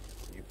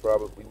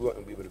 we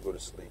wouldn't be able to go to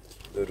sleep.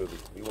 Literally,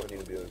 we wouldn't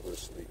even be able to go to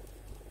sleep.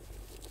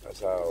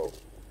 That's how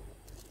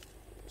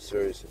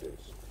serious it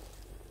is.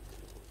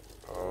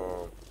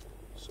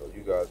 So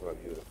you guys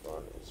might be able to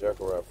find it.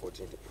 Zechariah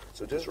 14.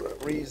 So just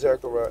read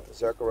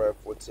Zechariah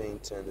 14,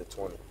 10 to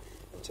 20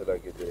 until I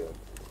get there.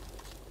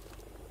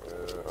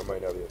 I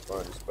might not be able to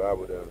find this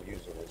Bible that I'm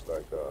using. It's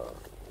like,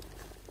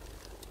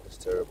 it's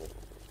terrible.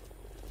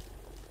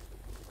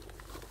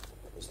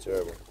 It's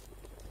terrible.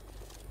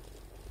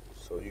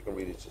 So you can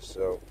read it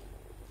yourself.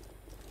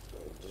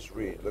 Just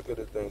read. Look at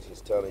the things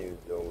he's telling you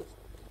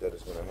that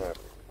is going to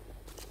happen.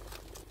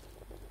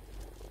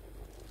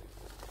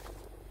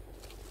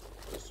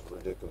 It's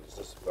ridiculous.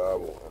 This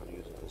Bible I'm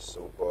using is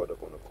so barred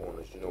up on the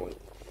corners.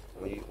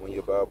 When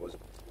your Bible is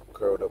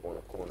curled up on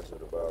the corners of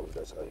the Bible,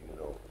 that's how you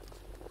know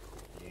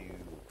you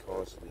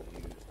constantly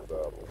use the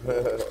Bible.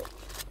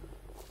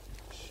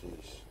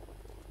 Sheesh.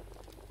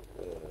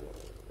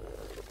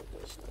 Look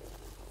at this thing.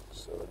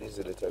 So these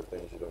are the type of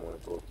things you don't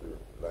want to go through.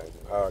 Like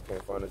how I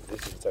can't find it.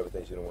 This is the type of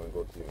things you don't want to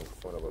go through in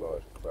front of a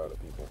large crowd of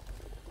people.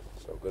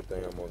 So good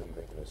thing I'm only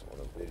making this on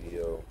a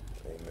video.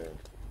 Amen.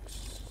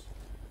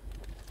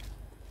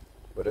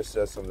 But it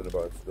says something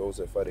about those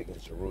that fight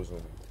against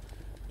Jerusalem,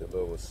 the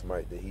Lord will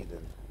smite the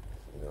heathen.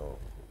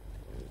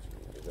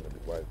 They're going to be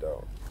wiped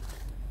out.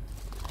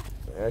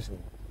 And actually,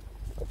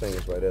 I think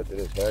it's right after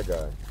this.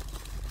 Haggai.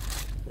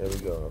 There we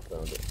go. I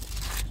found it.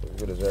 So we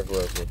go to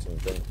Zechariah 14.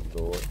 Thank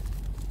you, Lord.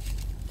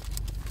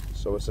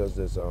 So it says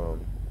this.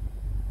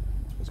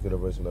 Let's go to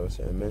verse 11. It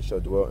says, and men shall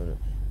dwell in it.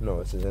 No,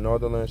 it says, and all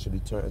the land shall be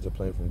turned into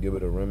plain from Gibeah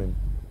to Rimmon,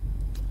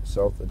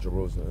 south of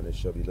Jerusalem, and it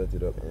shall be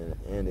lifted up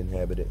and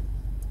inhabited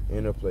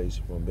in a place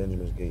from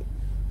Benjamin's gate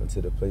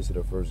unto the place of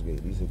the first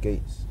gate. These are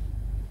gates.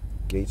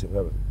 Gates of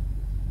heaven.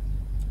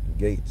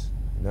 Gates.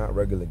 Not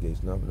regular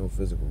gates, not no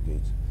physical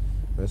gates.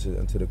 And it says,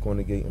 unto the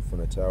corner gate and from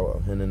the tower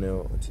of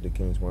Hananel unto the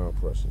king's wine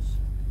presses.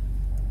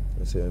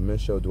 It said, and men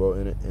shall dwell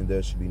in it, and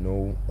there shall be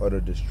no utter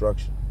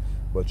destruction,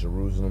 but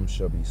Jerusalem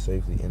shall be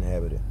safely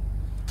inhabited.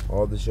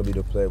 All this shall be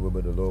the plague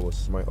whereby the Lord will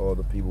smite all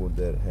the people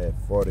that have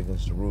fought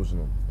against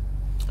Jerusalem,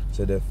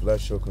 so their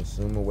flesh shall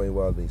consume away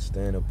while they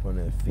stand upon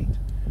their feet.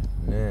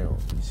 Now,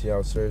 you see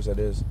how serious that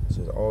is? It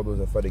says, all those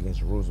that fight against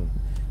Jerusalem,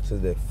 so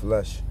their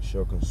flesh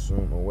shall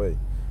consume away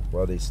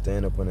while they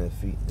stand upon their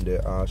feet, and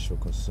their eyes shall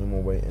consume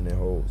away in their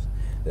holes.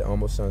 That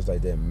almost sounds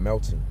like they're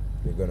melting.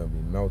 They're going to be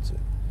melted.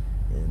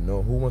 And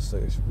no, who wants to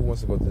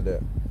go through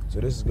that? So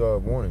this is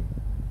God's warning.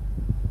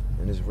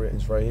 And it's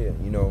right here,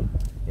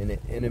 and the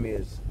enemy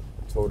is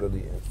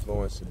totally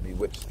influenced and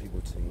bewitched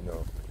people to,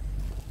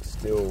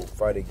 still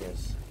fight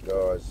against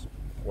God's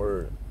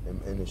word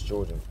and his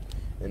children.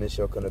 And it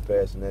shall come to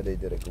pass in that day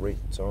that a great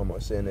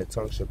torment, saying their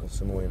tongue shall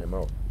consume away in their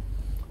mouth.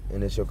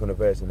 And it shall come to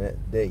pass in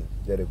that day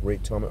that a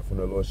great torment from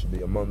the Lord shall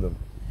be among them,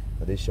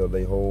 and they shall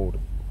lay hold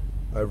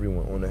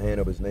everyone on the hand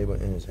of his neighbor,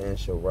 and his hand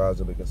shall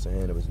rise up against the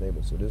hand of his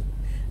neighbor. So this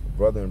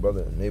brother and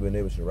brother, neighbor and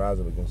neighbor shall rise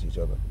up against each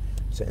other.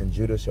 So, and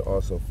Judah shall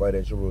also fight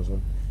at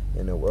Jerusalem,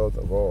 and the wealth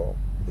of all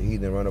the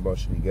heathen round about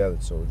shall be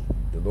gathered. So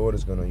the Lord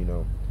is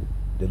gonna,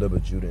 deliver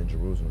Judah and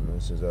Jerusalem. And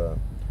it says,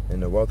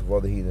 and the wealth of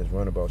all the heathens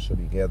round about shall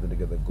be gathered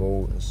together,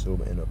 gold and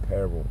silver and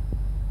apparel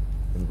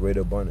in great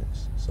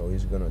abundance. So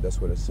he's gonna.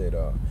 That's what it said.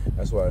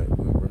 That's why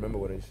remember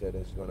what he said.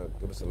 He's gonna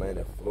give us a land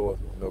that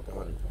floweth with milk and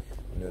honey.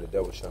 The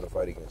devil's trying to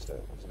fight against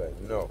that. He's like,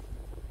 no,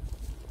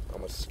 I'm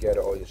gonna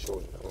scatter all your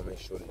children. I'm gonna make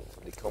sure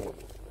that they come with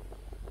me.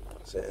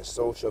 And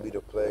so shall be the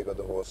plague of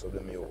the horse, of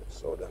the mule,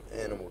 so the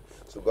animal.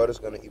 So God is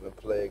gonna even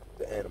plague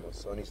the animals.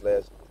 So in these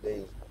last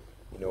days,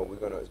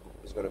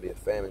 it's gonna be a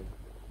famine.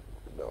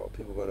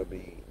 People are gonna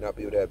not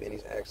be able to have any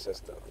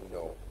access to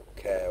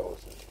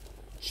cows and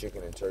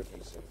chicken and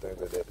turkeys and things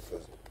like that,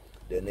 because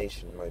their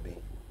nation might be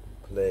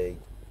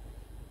plagued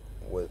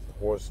with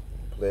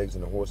plagues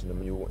in the horse and the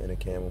mule and the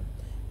camel,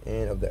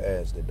 and of the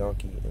ass, the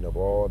donkey, and of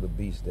all the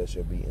beasts that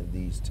shall be in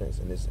these tents,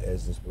 and this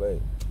as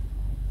displayed.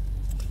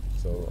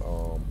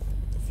 So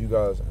if you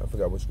guys, I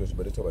forgot which scripture,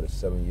 but they talk about a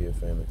 7-year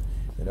famine,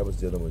 and that was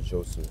dealing with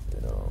Joseph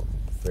and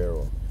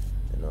Pharaoh,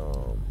 and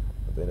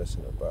I think that's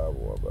in the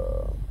Bible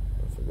of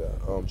I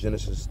forgot,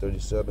 Genesis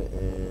 37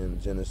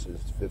 and Genesis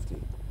 50.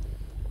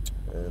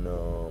 And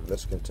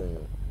let's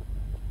continue.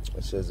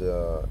 It says,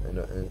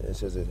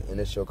 and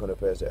it shall come to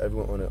pass that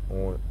everyone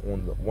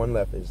on the one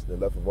left is the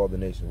left of all the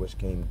nations which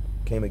came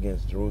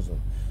against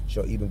Jerusalem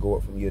shall even go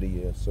up from year to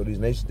year. So these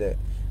nations that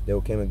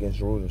came against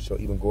Jerusalem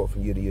shall even go up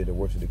from year to year to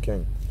worship the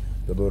King,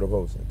 the Lord of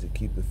hosts, and to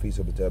keep the feast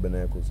of the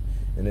tabernacles.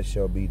 And it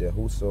shall be that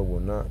whoso will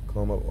not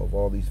come up of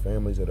all these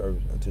families of the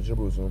earth unto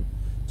Jerusalem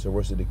to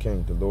worship the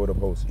King, the Lord of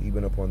hosts,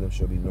 even upon them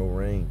shall be no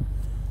rain.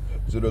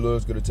 So the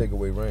Lord's going to take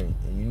away rain.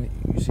 And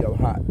you see how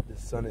hot the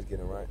sun is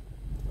getting, right?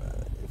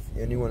 If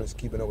anyone is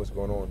keeping up what's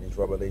going on in these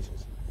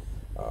revelations,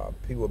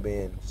 people are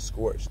being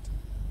scorched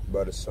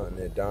by the sun.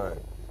 They're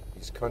dying.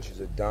 These countries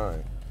are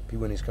dying.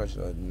 People in these countries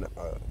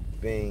are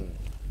being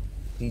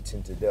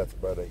eaten to death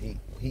by the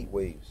heat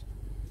waves.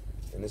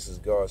 And this is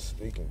God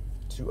speaking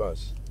to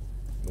us.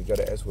 We got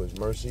to ask for his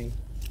mercy.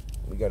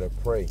 We got to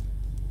pray.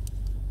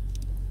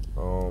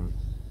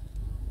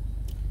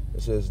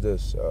 It says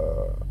this,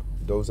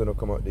 those that don't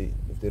come out,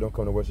 if they don't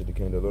come to worship the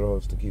King, the Lord of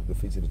hosts, to keep the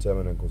feast of the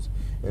tabernacles,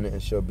 and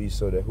it shall be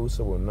so that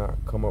whoso will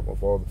not come up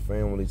of all the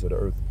families of the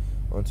earth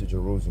unto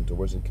Jerusalem to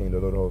worship the King, the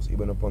Lord of hosts,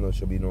 even upon them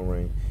shall be no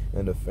rain.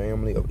 And the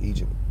family of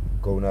Egypt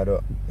go not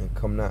up, and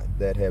come not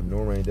that have no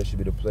rain. That should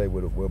be the plague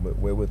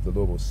wherewith the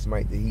Lord will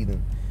smite the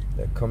heathen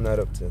that come not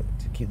up to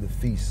keep the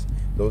feast.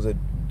 Those that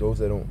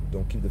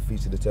don't keep the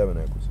feast of the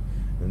tabernacles.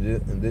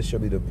 And this shall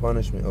be the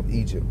punishment of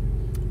Egypt.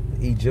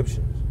 The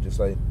Egyptians, just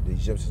like the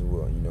Egyptians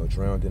were,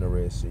 drowned in the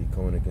Red Sea,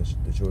 coming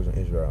against the children of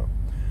Israel.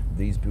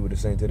 These people the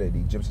same today. The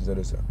Egyptians are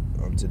the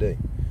same today.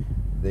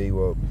 They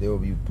will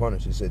be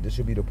punished. It said this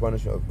should be the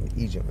punishment of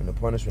Egypt, and the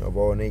punishment of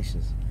all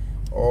nations.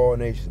 All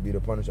nations be the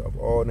punishment of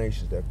all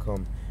nations that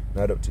come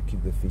not up to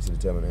keep the feast of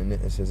the tabernacle. And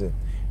it says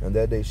and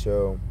that day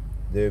shall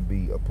there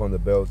be upon the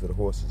bells of the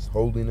horses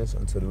holiness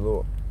unto the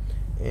Lord,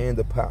 and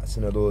the pots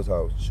in the Lord's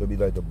house shall be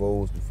like the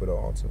bowls before the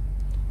altar,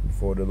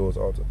 before the Lord's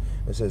altar.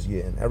 It says,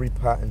 and every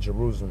pot in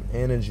Jerusalem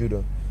and in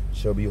Judah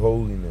shall be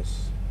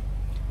holiness,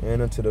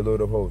 and unto the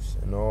Lord of hosts,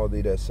 and all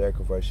they that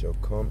sacrifice shall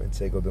come and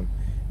take of them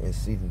and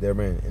season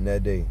therein. In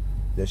that day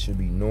there should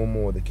be no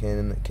more the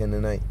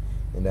Canaanite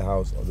in the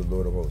house of the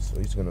Lord of hosts. So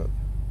he's going to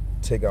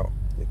take out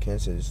the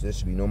Canaanites. There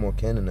should be no more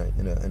Canaanite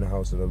in the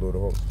house of the Lord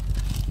of hosts.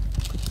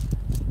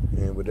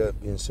 And with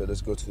that being said,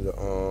 let's go to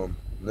the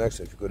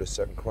next. If you go to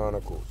 2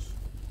 Chronicles.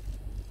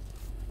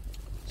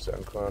 2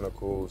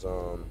 Chronicles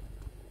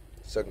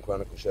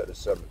chapter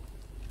 7.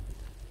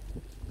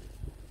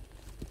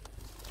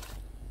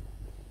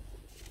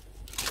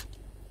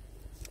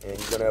 And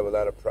you're gonna have a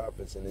lot of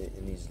prophets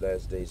in these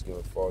last days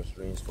giving false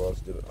dreams,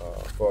 false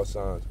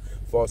signs,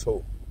 false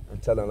hope, and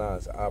telling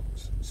lies,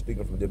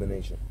 speaking from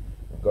divination.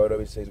 And God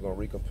always says he's gonna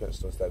recompense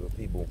those type of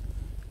people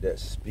that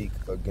speak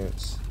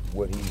against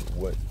what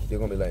they're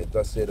gonna be like,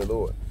 thus said the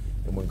Lord.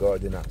 And when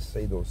God did not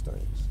say those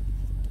things.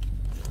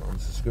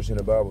 There's a scripture in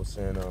the Bible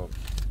saying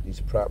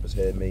these prophets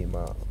had made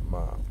my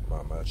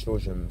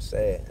children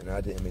sad, and I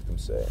didn't make them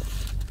sad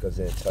because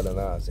they're telling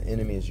lies. The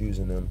enemy is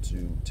using them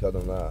to tell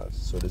them lies.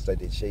 So it's like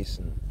they're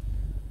chasing,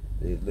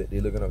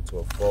 they're looking up to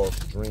a false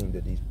dream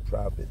that these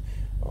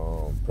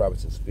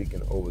prophets are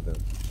speaking over them.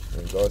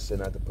 And God said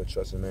not to put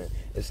trust in man.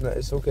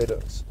 It's okay to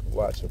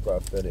watch a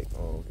prophetic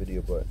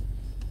video, but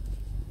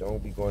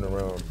don't be going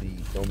around,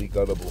 don't be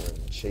gullible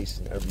and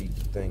chasing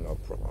everything of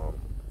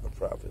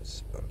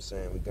prophets. I'm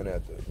saying we're gonna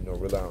have to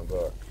rely on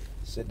God.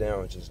 Sit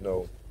down and just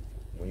know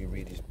when you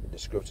read the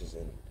scriptures,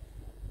 and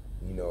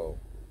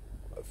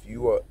if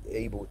you are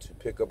able to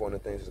pick up on the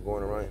things that's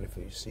going around, and if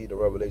you see the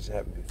revelation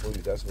happen before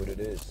you, that's what it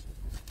is.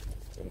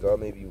 And God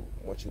maybe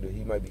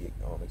he might be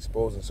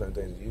exposing certain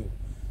things to you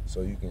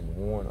so you can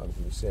warn other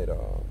people. He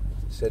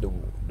said to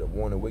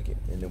warn the wicked,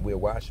 and then we're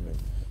watchmen.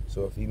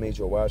 So if he made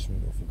you a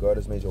watchman, if God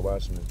has made you a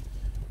watchman,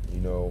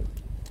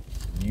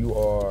 you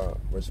are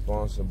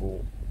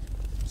responsible.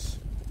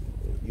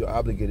 You're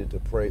obligated to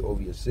pray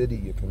over your city,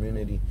 your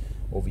community,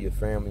 over your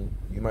family.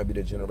 You might be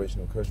the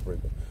generational curse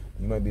breaker.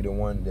 You might be the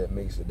one that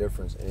makes a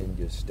difference in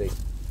your state.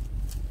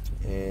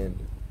 And,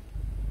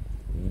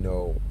 you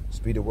know,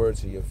 speak the word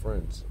to your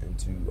friends and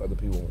to other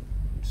people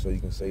so you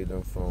can save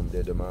them from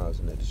their demise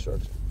and their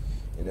destruction.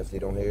 And if they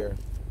don't hear,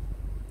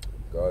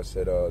 God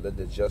said, let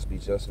the just be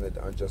just and let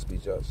the unjust be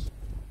just.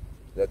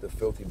 Let the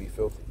filthy be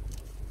filthy.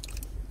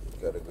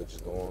 You gotta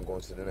just go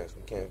on to the next.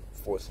 We can't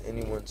force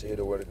anyone to hear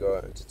the word of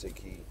God and to take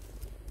heed.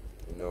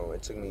 You know,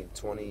 it took me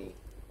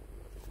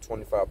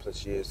 25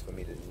 plus years for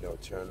me to, you know,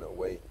 turn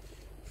away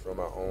from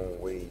my own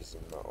ways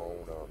and my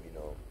own, you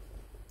know,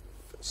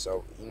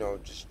 so, you know,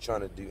 just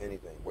trying to do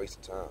anything,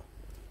 wasting time.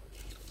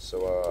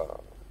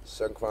 So,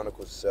 2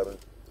 Chronicles 7,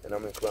 and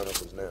I'm in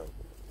Chronicles now.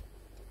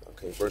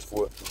 Okay, verse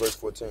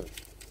 14.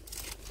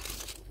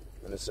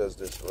 And it says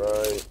this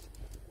right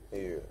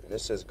here. And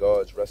it says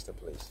God's resting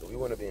place. So we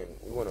want to be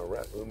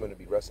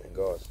resting in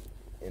God's,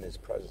 in His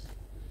presence.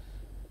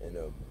 And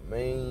the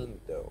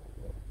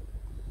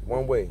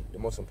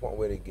most important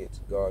way to get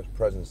God's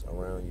presence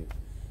around you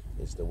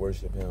is to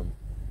worship Him,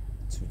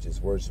 to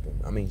just worship Him.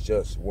 I mean,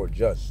 just the word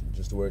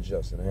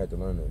just. And I had to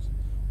learn this.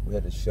 We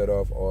had to shut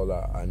off all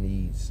our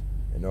needs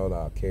and all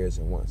our cares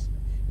and wants.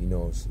 You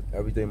know,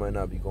 everything might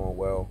not be going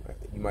well.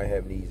 You might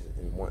have needs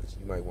and wants.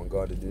 You might want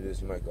God to do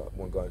this. You might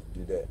want God to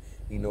do that.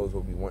 He knows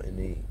what we want and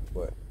need.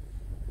 But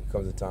there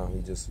comes a time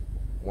He just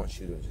wants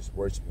you to just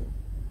worship Him,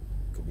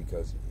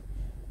 because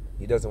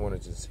He doesn't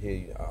want to just hear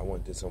you. I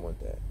want this. I want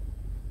that.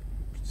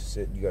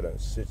 You gotta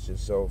sit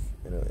yourself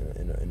in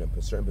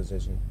a certain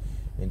position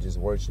and just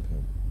worship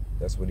Him.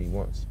 That's what He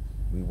wants.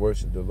 We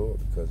worship the Lord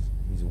because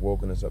He's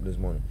woken us up this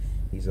morning.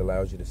 He's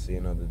allowed you to see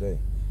another day.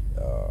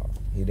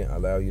 He didn't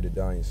allow you to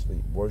die in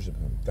sleep. Worship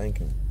Him. Thank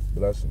Him.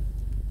 Bless Him.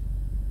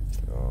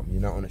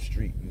 You're not on the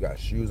street. You got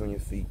shoes on your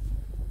feet.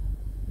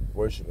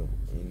 Worship Him.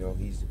 And, you know,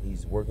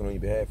 He's working on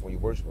your behalf when you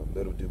worship Him.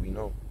 Little do we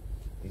know,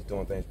 He's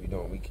doing things we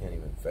can't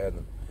even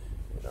fathom.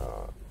 And,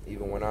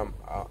 even when I'm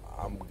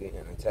getting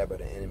attacked by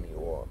the enemy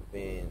or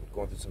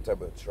going through some type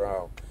of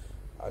trial,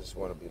 I just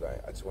want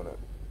to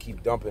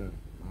keep dumping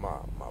my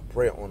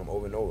prayer on Him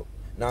over and over.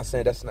 Not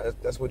saying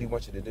that's what He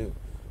wants you to do,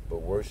 but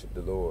worship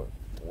the Lord.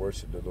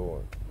 Worship the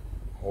Lord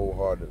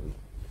wholeheartedly.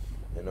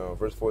 And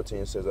verse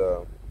 13 says,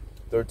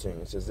 13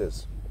 it says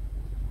this: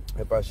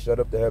 if I shut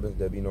up the heavens,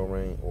 there be no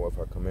rain, or if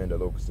I command the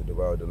locusts to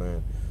devour the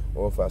land,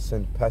 or if I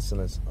send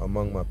pestilence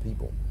among my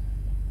people.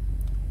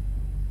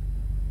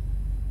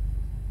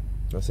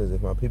 It says,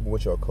 if my people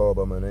which are called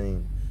by my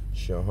name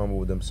shall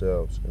humble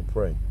themselves and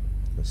pray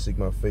and seek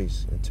my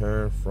face and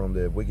turn from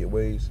their wicked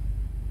ways.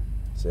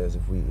 It says,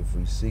 if we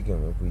seek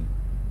Him, if we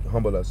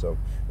humble ourselves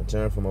and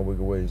turn from our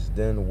wicked ways,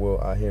 then will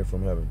I hear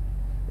from heaven,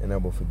 and I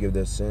will forgive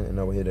their sin, and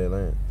I will heal their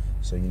land.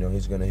 So, you know,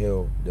 He's going to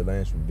heal the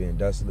lands from being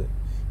desolate.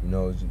 You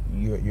know,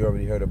 you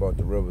already heard about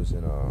the rivers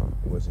in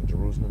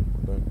Jerusalem,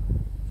 I think.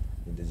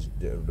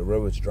 The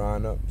river's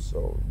drying up,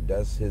 so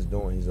that's His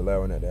doing. He's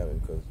allowing that to happen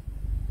because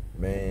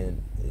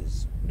man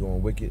is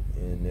doing wicked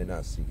and they're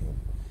not seeking Him.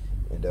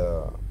 And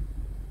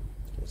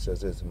it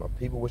says this: my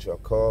people which are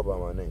called by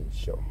my name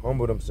shall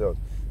humble themselves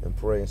and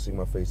pray and seek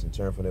my face and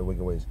turn from their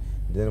wicked ways.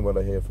 Then will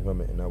I hear from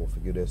Him, and I will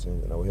forgive their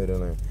sins, and I will heal their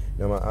land.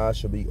 Now my eyes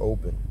shall be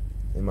open,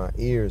 and my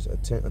ears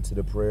attend unto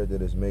the prayer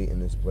that is made in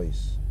this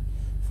place.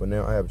 For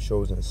now I have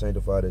chosen and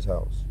sanctified this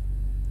house,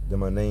 that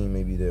my name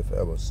may be there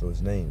forever. So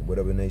His name,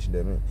 whatever nation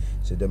that meant,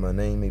 said that my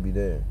name may be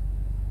there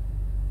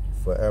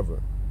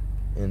forever.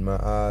 And my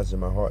eyes and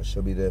my heart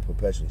shall be there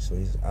perpetually. So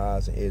His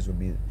eyes and ears will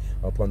be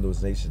upon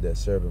those nations that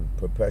serve Him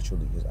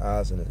perpetually. His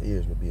eyes and His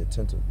ears will be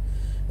attentive.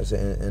 I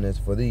said, and as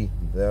for thee,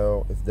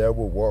 if thou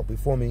wilt walk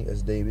before me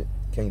as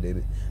King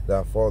David,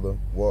 thy father,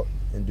 walk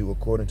and do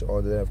according to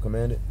all that I have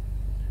commanded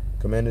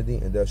thee,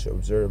 and thou shalt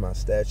observe my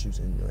statutes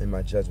and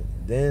my judgment.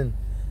 Then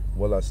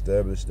will I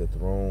establish the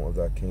throne of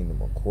thy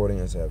kingdom, according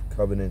as I have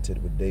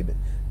covenanted with David,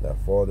 thy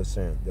father,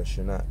 saying, there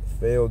shall not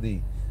fail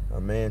thee a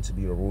man to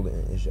be a ruler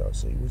in Israel.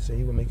 So He would say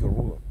He will make you a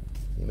ruler.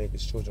 He make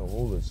His children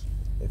rulers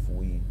if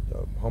we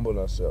humble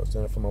ourselves,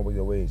 turn from our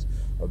wicked ways,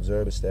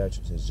 observe His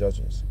statutes, His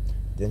judgments.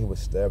 Then He will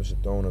establish the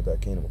throne of thy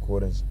kingdom,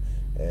 according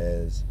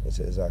as it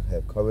says, I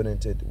have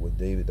covenanted with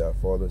David thy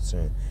father,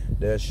 saying,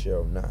 there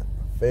shall not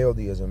fail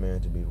thee as a man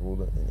to be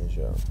ruler in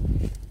Israel.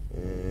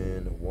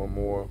 And one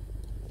more.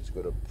 Let's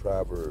go to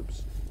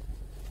Proverbs.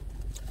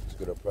 Let's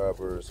go to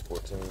Proverbs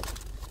 14.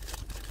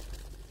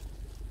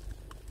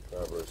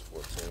 Proverbs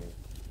 14.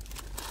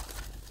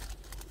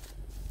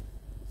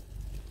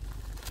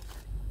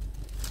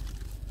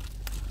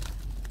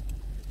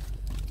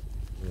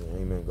 Yeah,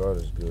 amen. God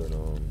is good.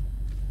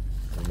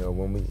 You know,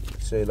 when we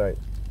say, like,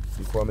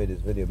 before I made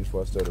this video,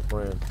 before I started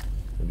praying,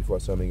 and before I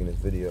started making this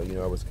video, you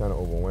know, I was kind of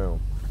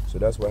overwhelmed. So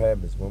that's what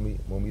happens when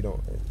we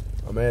don't.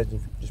 Imagine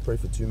if you just pray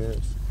for 2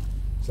 minutes.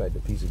 It's like the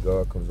peace of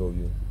God comes over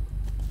you.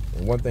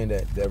 And one thing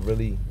that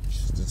really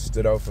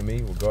stood out for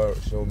me, what God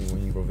showed me when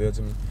He revealed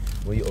to me,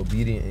 when you're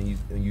obedient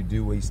and you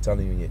do what He's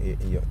telling you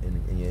in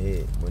your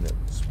head, when the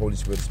Holy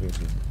Spirit speaks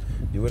to you,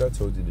 do what I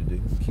told you to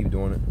do. Keep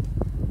doing it,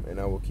 and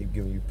I will keep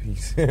giving you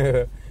peace,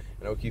 and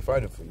I will keep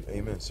fighting for you.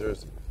 Amen.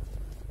 Seriously.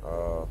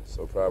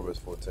 So Proverbs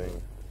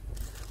 14.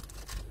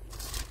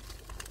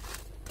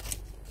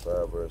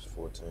 5 verse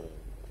 14.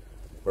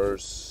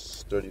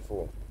 Verse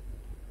 34.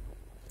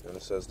 And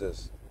it says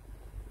this.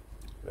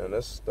 Now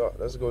let's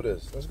go to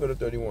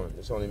 31.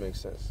 This only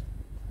makes sense.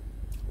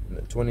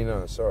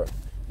 29, sorry.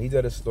 He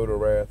that is slow to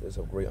wrath is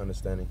of great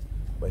understanding,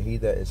 but he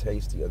that is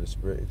hasty of the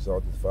spirit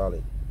exalteth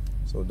folly.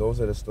 So those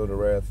that are slow to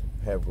wrath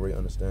have great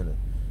understanding.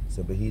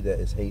 So, but he that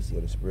is hasty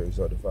of the spirit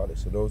exalteth folly.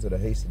 So those that are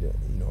hasty, that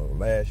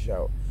lash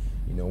out,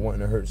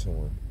 wanting to hurt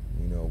someone.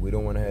 We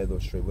don't want to have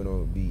those traits. We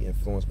don't be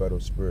influenced by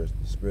those spirits,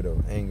 the spirit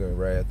of anger,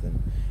 wrath,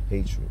 and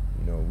hatred.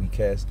 We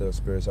cast those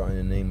spirits out in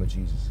the name of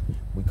Jesus.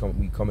 We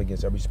come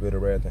against every spirit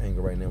of wrath and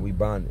anger right now. We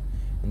bind it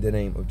in the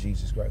name of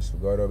Jesus Christ. For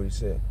God already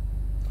said,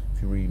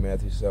 if you read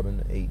Matthew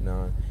 7, 8,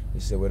 9, he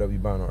said, whatever you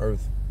bind on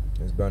earth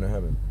is bound in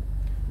heaven.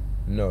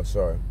 No,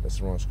 sorry, that's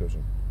the wrong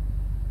scripture.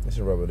 It's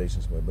in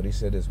Revelations, but he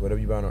said this, whatever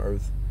you bind on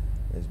earth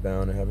is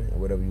bound in heaven, and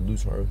whatever you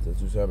loose on earth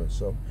is loose in heaven.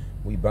 So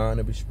we bind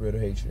every spirit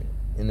of hatred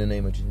in the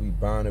name of Jesus. We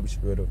bind every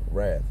spirit of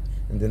wrath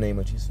in the name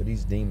of Jesus. So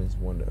these demons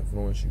want to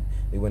influence you.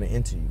 They want to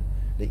enter you.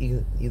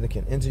 They either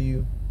can enter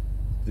you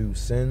through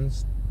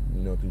sins,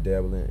 through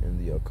dabbling in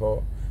the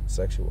occult,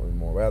 sexual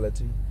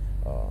immorality,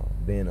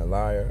 being a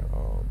liar,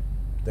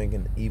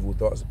 thinking evil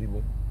thoughts of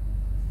people.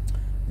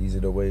 These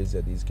are the ways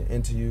that these can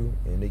enter you,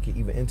 and they can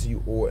either enter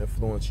you or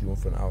influence you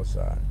from the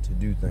outside to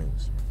do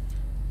things.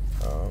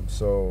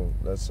 So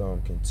let's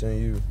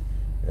continue.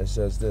 It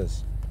says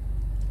this: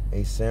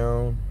 a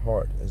sound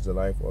heart is the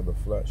life of the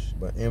flesh,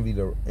 but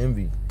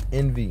envy,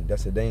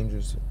 that's a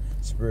dangerous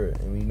spirit.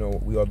 And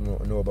we all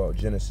know about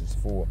Genesis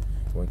 4,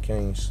 when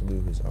Cain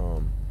slew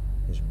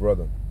his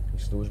brother. He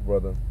slew his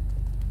brother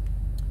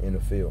in the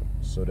field.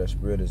 So that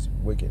spirit is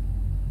wicked,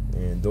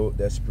 and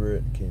that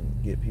spirit can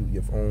get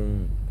your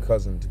own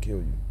cousin to kill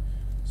you.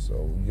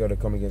 So you got to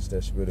come against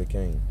that spirit of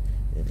Cain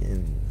and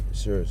envy.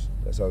 Serious.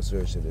 That's how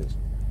serious it is.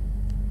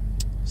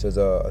 It says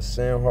a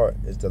sound heart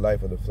is the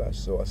life of the flesh.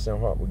 So a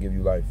sound heart will give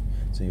you life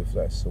to your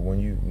flesh. So when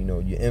you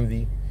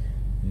envy,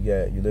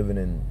 you're living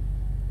in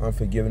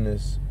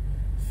unforgiveness,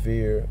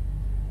 fear.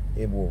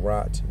 It will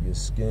rot your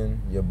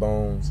skin, your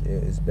bones.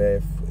 It's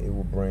bad. It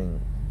will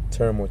bring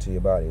turmoil to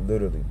your body,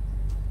 literally.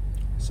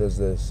 It says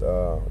this,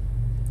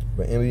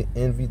 but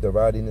envy the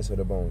rottiness of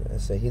the bone. And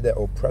say, he that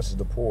oppresses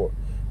the poor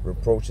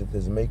reproacheth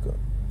his maker.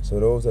 So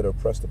those that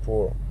oppress the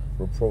poor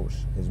reproach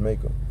his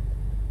maker.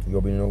 You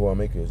already know who our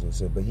maker is. It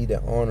said, but he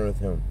that honoreth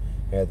him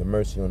hath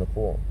mercy on the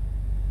poor.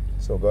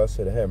 So God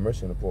said to have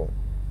mercy on the poor.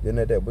 Then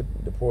that but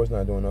the poor is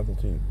not doing nothing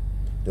to you.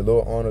 The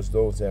Lord honors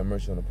those that have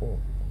mercy on the poor.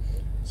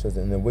 It says,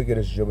 and the wicked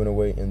is driven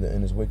away in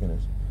his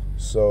wickedness.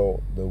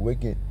 So the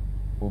wicked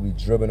will be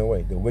driven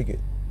away. The Lord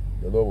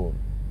will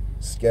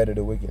scatter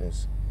the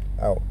wickedness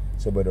out.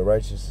 So, but the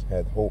righteous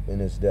hath hope in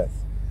his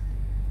death.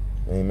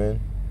 Amen.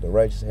 The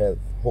righteous hath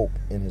hope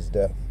in his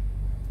death.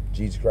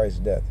 Jesus Christ's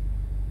death.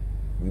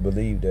 We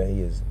believe that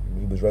he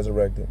was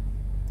resurrected,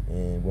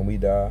 and when we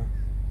die,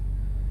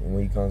 and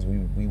when he comes,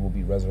 we will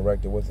be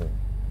resurrected with him.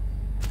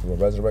 We will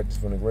resurrect us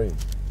from the grave.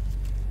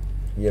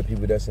 You have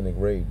people that's in the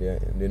grave, they're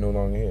no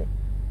longer here.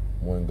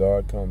 When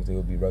God comes, they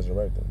will be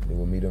resurrected. They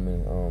will meet him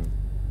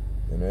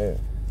in the air.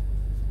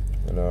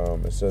 And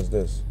it says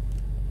this.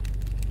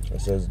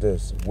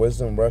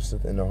 Wisdom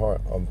resteth in the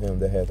heart of him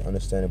that hath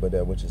understanding, but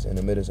that which is in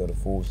the midst of the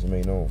fools is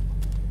made known.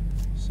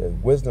 It says,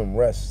 wisdom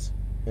rests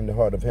in the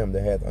heart of him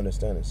that hath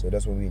understanding. So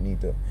that's what we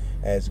need to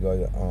ask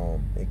God to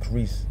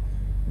increase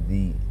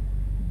the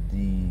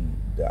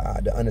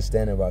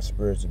understanding of our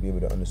spirits, to be able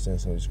to understand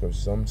some of the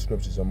scriptures. Some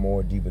scriptures are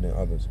more deeper than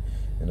others.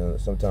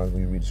 And sometimes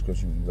when you read the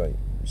scripture, you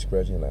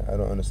scratching like, I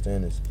don't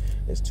understand this.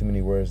 There's too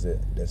many words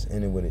that's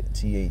in it with it,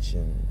 th,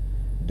 and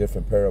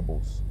different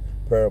parables.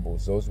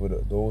 Those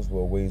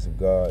were ways of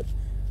God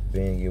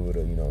being able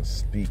to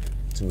speak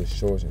to his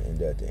children, and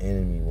that the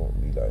enemy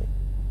won't be like,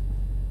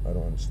 I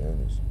don't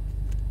understand this.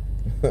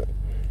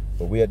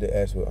 But we had to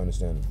ask for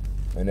understanding.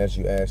 And as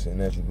you ask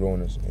and as you grow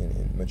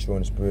and mature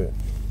in the spirit,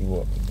 he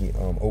will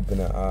open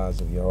the eyes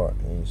of your heart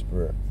and your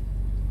spirit.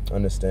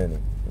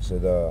 Understanding. It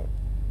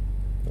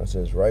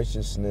says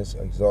righteousness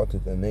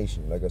exalteth a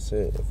nation. Like I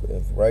said,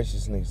 if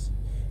righteousness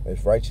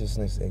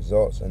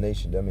exalts a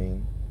nation, that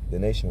means the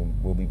nation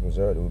will be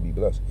preserved, it will be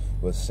blessed.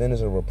 But sin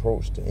is a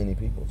reproach to any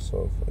people.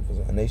 So if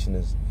a nation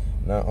is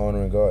not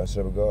honoring God and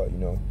serving God,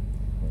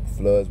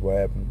 floods will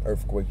happen,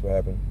 earthquakes will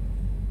happen,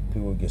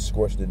 people will get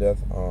scorched to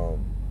death.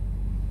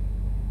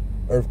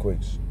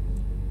 Earthquakes.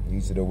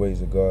 These are the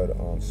ways of God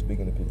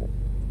speaking to people.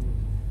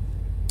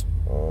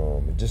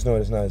 Just know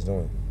it's not his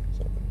doing.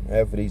 So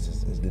half of these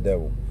is the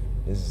devil.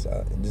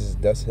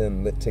 That's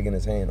him taking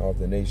his hand off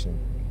the nation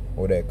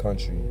or that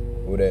country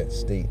or that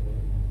state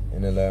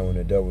and allowing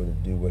the devil to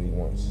do what he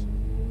wants,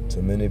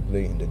 to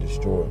manipulate and to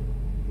destroy.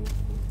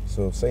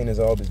 So Satan is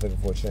always looking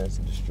for a chance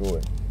to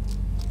destroy.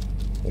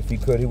 If he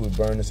could, he would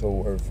burn this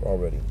whole earth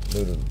already,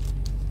 literally.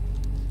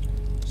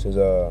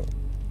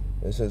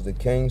 It says the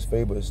king's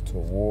favor is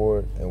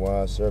toward a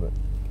wise servant,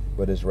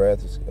 but his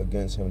wrath is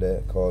against him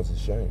that causes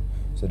shame.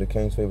 So the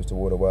king's favor is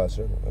toward a wise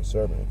servant.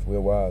 If we're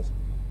wise,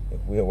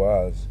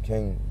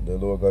 King, the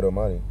Lord God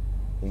Almighty,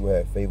 he will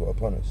have favor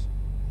upon us.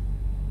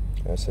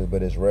 And it says,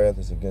 but his wrath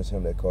is against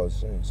him that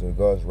causes shame. So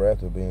God's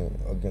wrath will be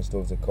against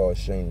those that cause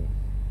shame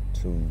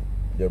to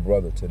their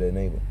brother, to their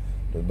neighbor.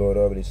 The Lord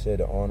already said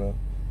to honor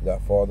thy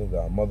father,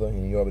 thy mother,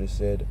 and he already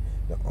said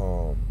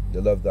to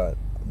love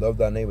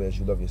thy neighbor as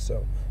you love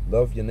yourself.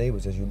 Love your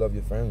neighbors as you love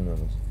your family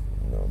members.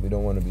 You know, we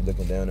don't want to be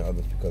looking down at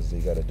others because they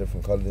got a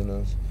different color than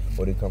us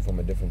or they come from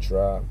a different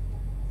tribe.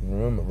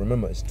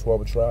 Remember, it's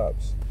 12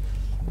 tribes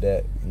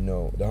that, you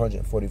know, the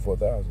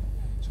 144,000. So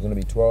it's going to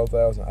be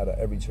 12,000 out of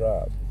every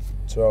tribe.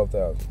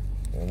 12,000.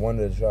 And one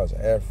of the tribes,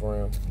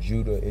 Ephraim,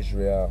 Judah,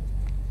 Israel,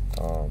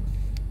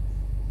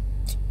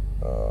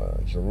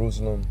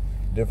 Jerusalem,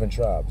 different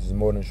tribes. There's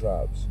more than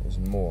tribes. There's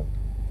more.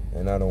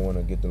 And I don't want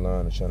to get the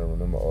line of trying to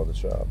remember all the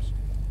tribes.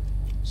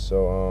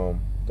 So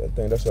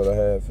that's all I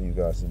have for you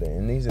guys today.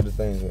 And these are the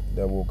things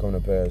that will come to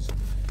pass.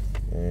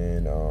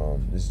 And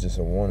this is just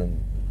a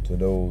warning to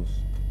those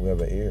who have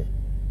an ear.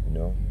 You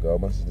know,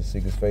 God wants us to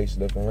seek his face,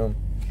 live for him,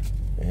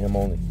 and him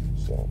only.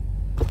 So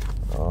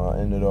I'll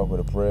end it off with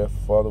a prayer.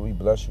 Father, we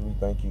bless you. We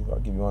thank you. I'll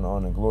give you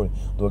honor and glory.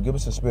 Lord, give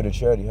us a spirit of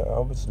charity.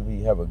 Help us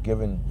to have a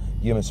giving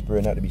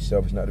spirit, not to be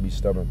selfish, not to be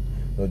stubborn.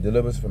 Lord,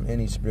 deliver us from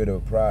any spirit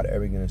of pride,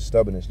 arrogance, and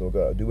stubbornness, Lord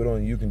God. Do what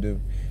only you can do,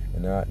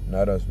 and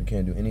not us. We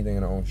can't do anything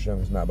in our own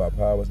strength. It's not by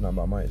power. It's not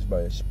by might. It's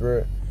by your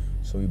spirit.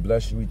 So we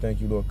bless you. We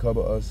thank you, Lord.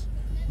 Cover us.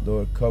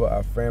 Lord, cover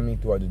our family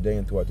throughout the day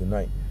and throughout the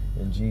night.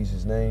 In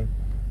Jesus' name,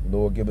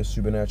 Lord, give us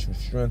supernatural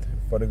strength.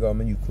 Father God,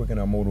 may you quicken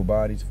our mortal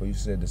bodies. For you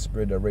said the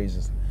spirit that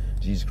raises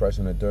Jesus Christ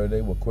on the third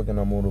day will quicken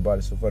our mortal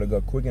bodies. So, Father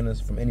God, quicken us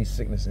from any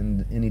sickness,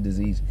 and any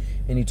disease,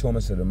 any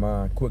torments of the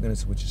mind. Quicken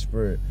us with your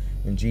spirit.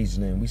 In Jesus'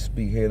 name, we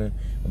speak healing.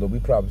 Lord, we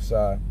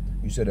prophesy.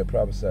 You said that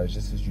prophesy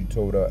just as you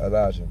told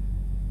Elijah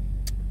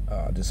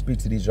to speak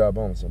to these dry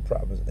bones. And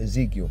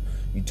Ezekiel,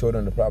 you told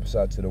him to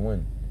prophesy to the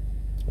wind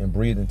and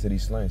breathe into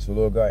these flames. So,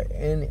 Lord God,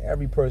 and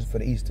every person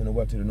from the east to the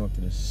west to the north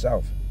to the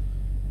south,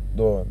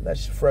 Lord, let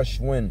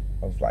fresh wind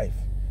of life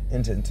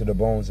enter into the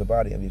bones, the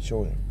body of your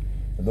children.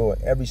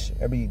 Lord, every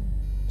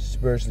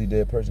spiritually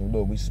dead person,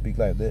 Lord, we speak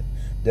life.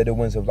 Let the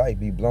winds of life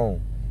be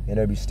blown in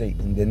every state.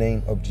 In the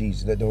name of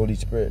Jesus, let the Holy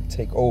Spirit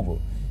take over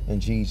in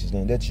Jesus'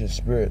 name. Let your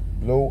spirit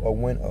blow a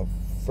wind of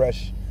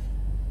fresh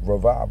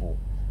revival,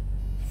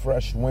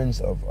 fresh winds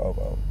of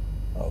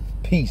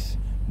peace.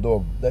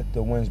 Lord, let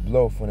the winds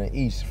blow from the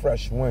east,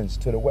 fresh winds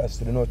to the west,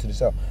 to the north, to the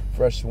south,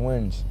 fresh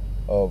winds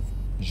of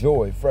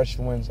joy, fresh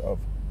winds of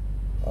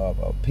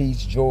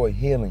peace, joy,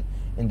 healing.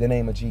 In the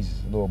name of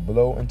Jesus, Lord,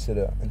 blow into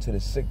the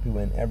sick people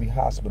in every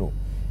hospital.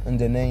 In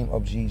the name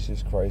of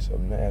Jesus Christ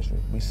of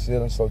Nazareth, we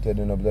seal and soak that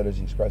in the blood of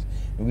Jesus Christ.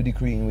 And we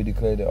decree and we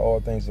declare that all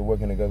things are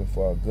working together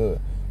for our good,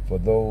 for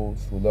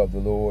those who love the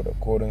Lord,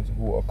 according to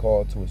who are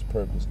called to his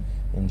purpose.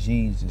 In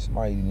Jesus'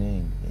 mighty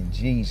name, in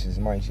Jesus'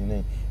 mighty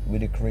name, we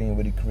decree and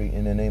we decree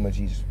in the name of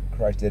Jesus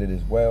Christ that it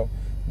is well,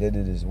 that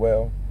it is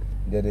well,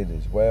 that it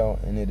is well,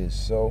 and it is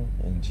so.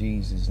 In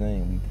Jesus'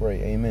 name we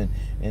pray, amen.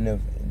 And if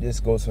this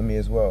goes for me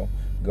as well,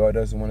 God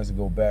doesn't want us to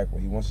go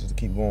backward. He wants us to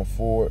keep going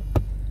forward,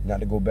 not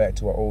to go back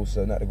to our old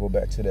self, not to go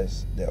back to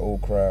that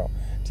old crowd,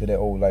 to that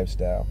old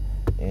lifestyle,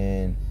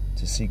 and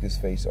to seek his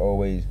face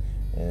always.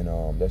 And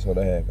that's what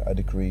I have. I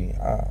decree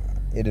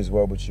it is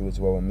well with you, it's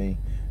well with me,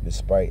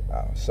 despite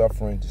our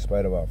suffering,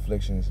 despite of our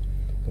afflictions,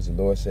 because the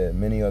Lord said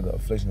many are the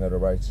afflictions of the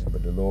righteous,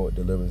 but the Lord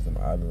delivers them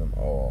out of them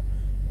all.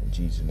 In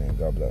Jesus' name,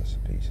 God bless.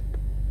 Peace.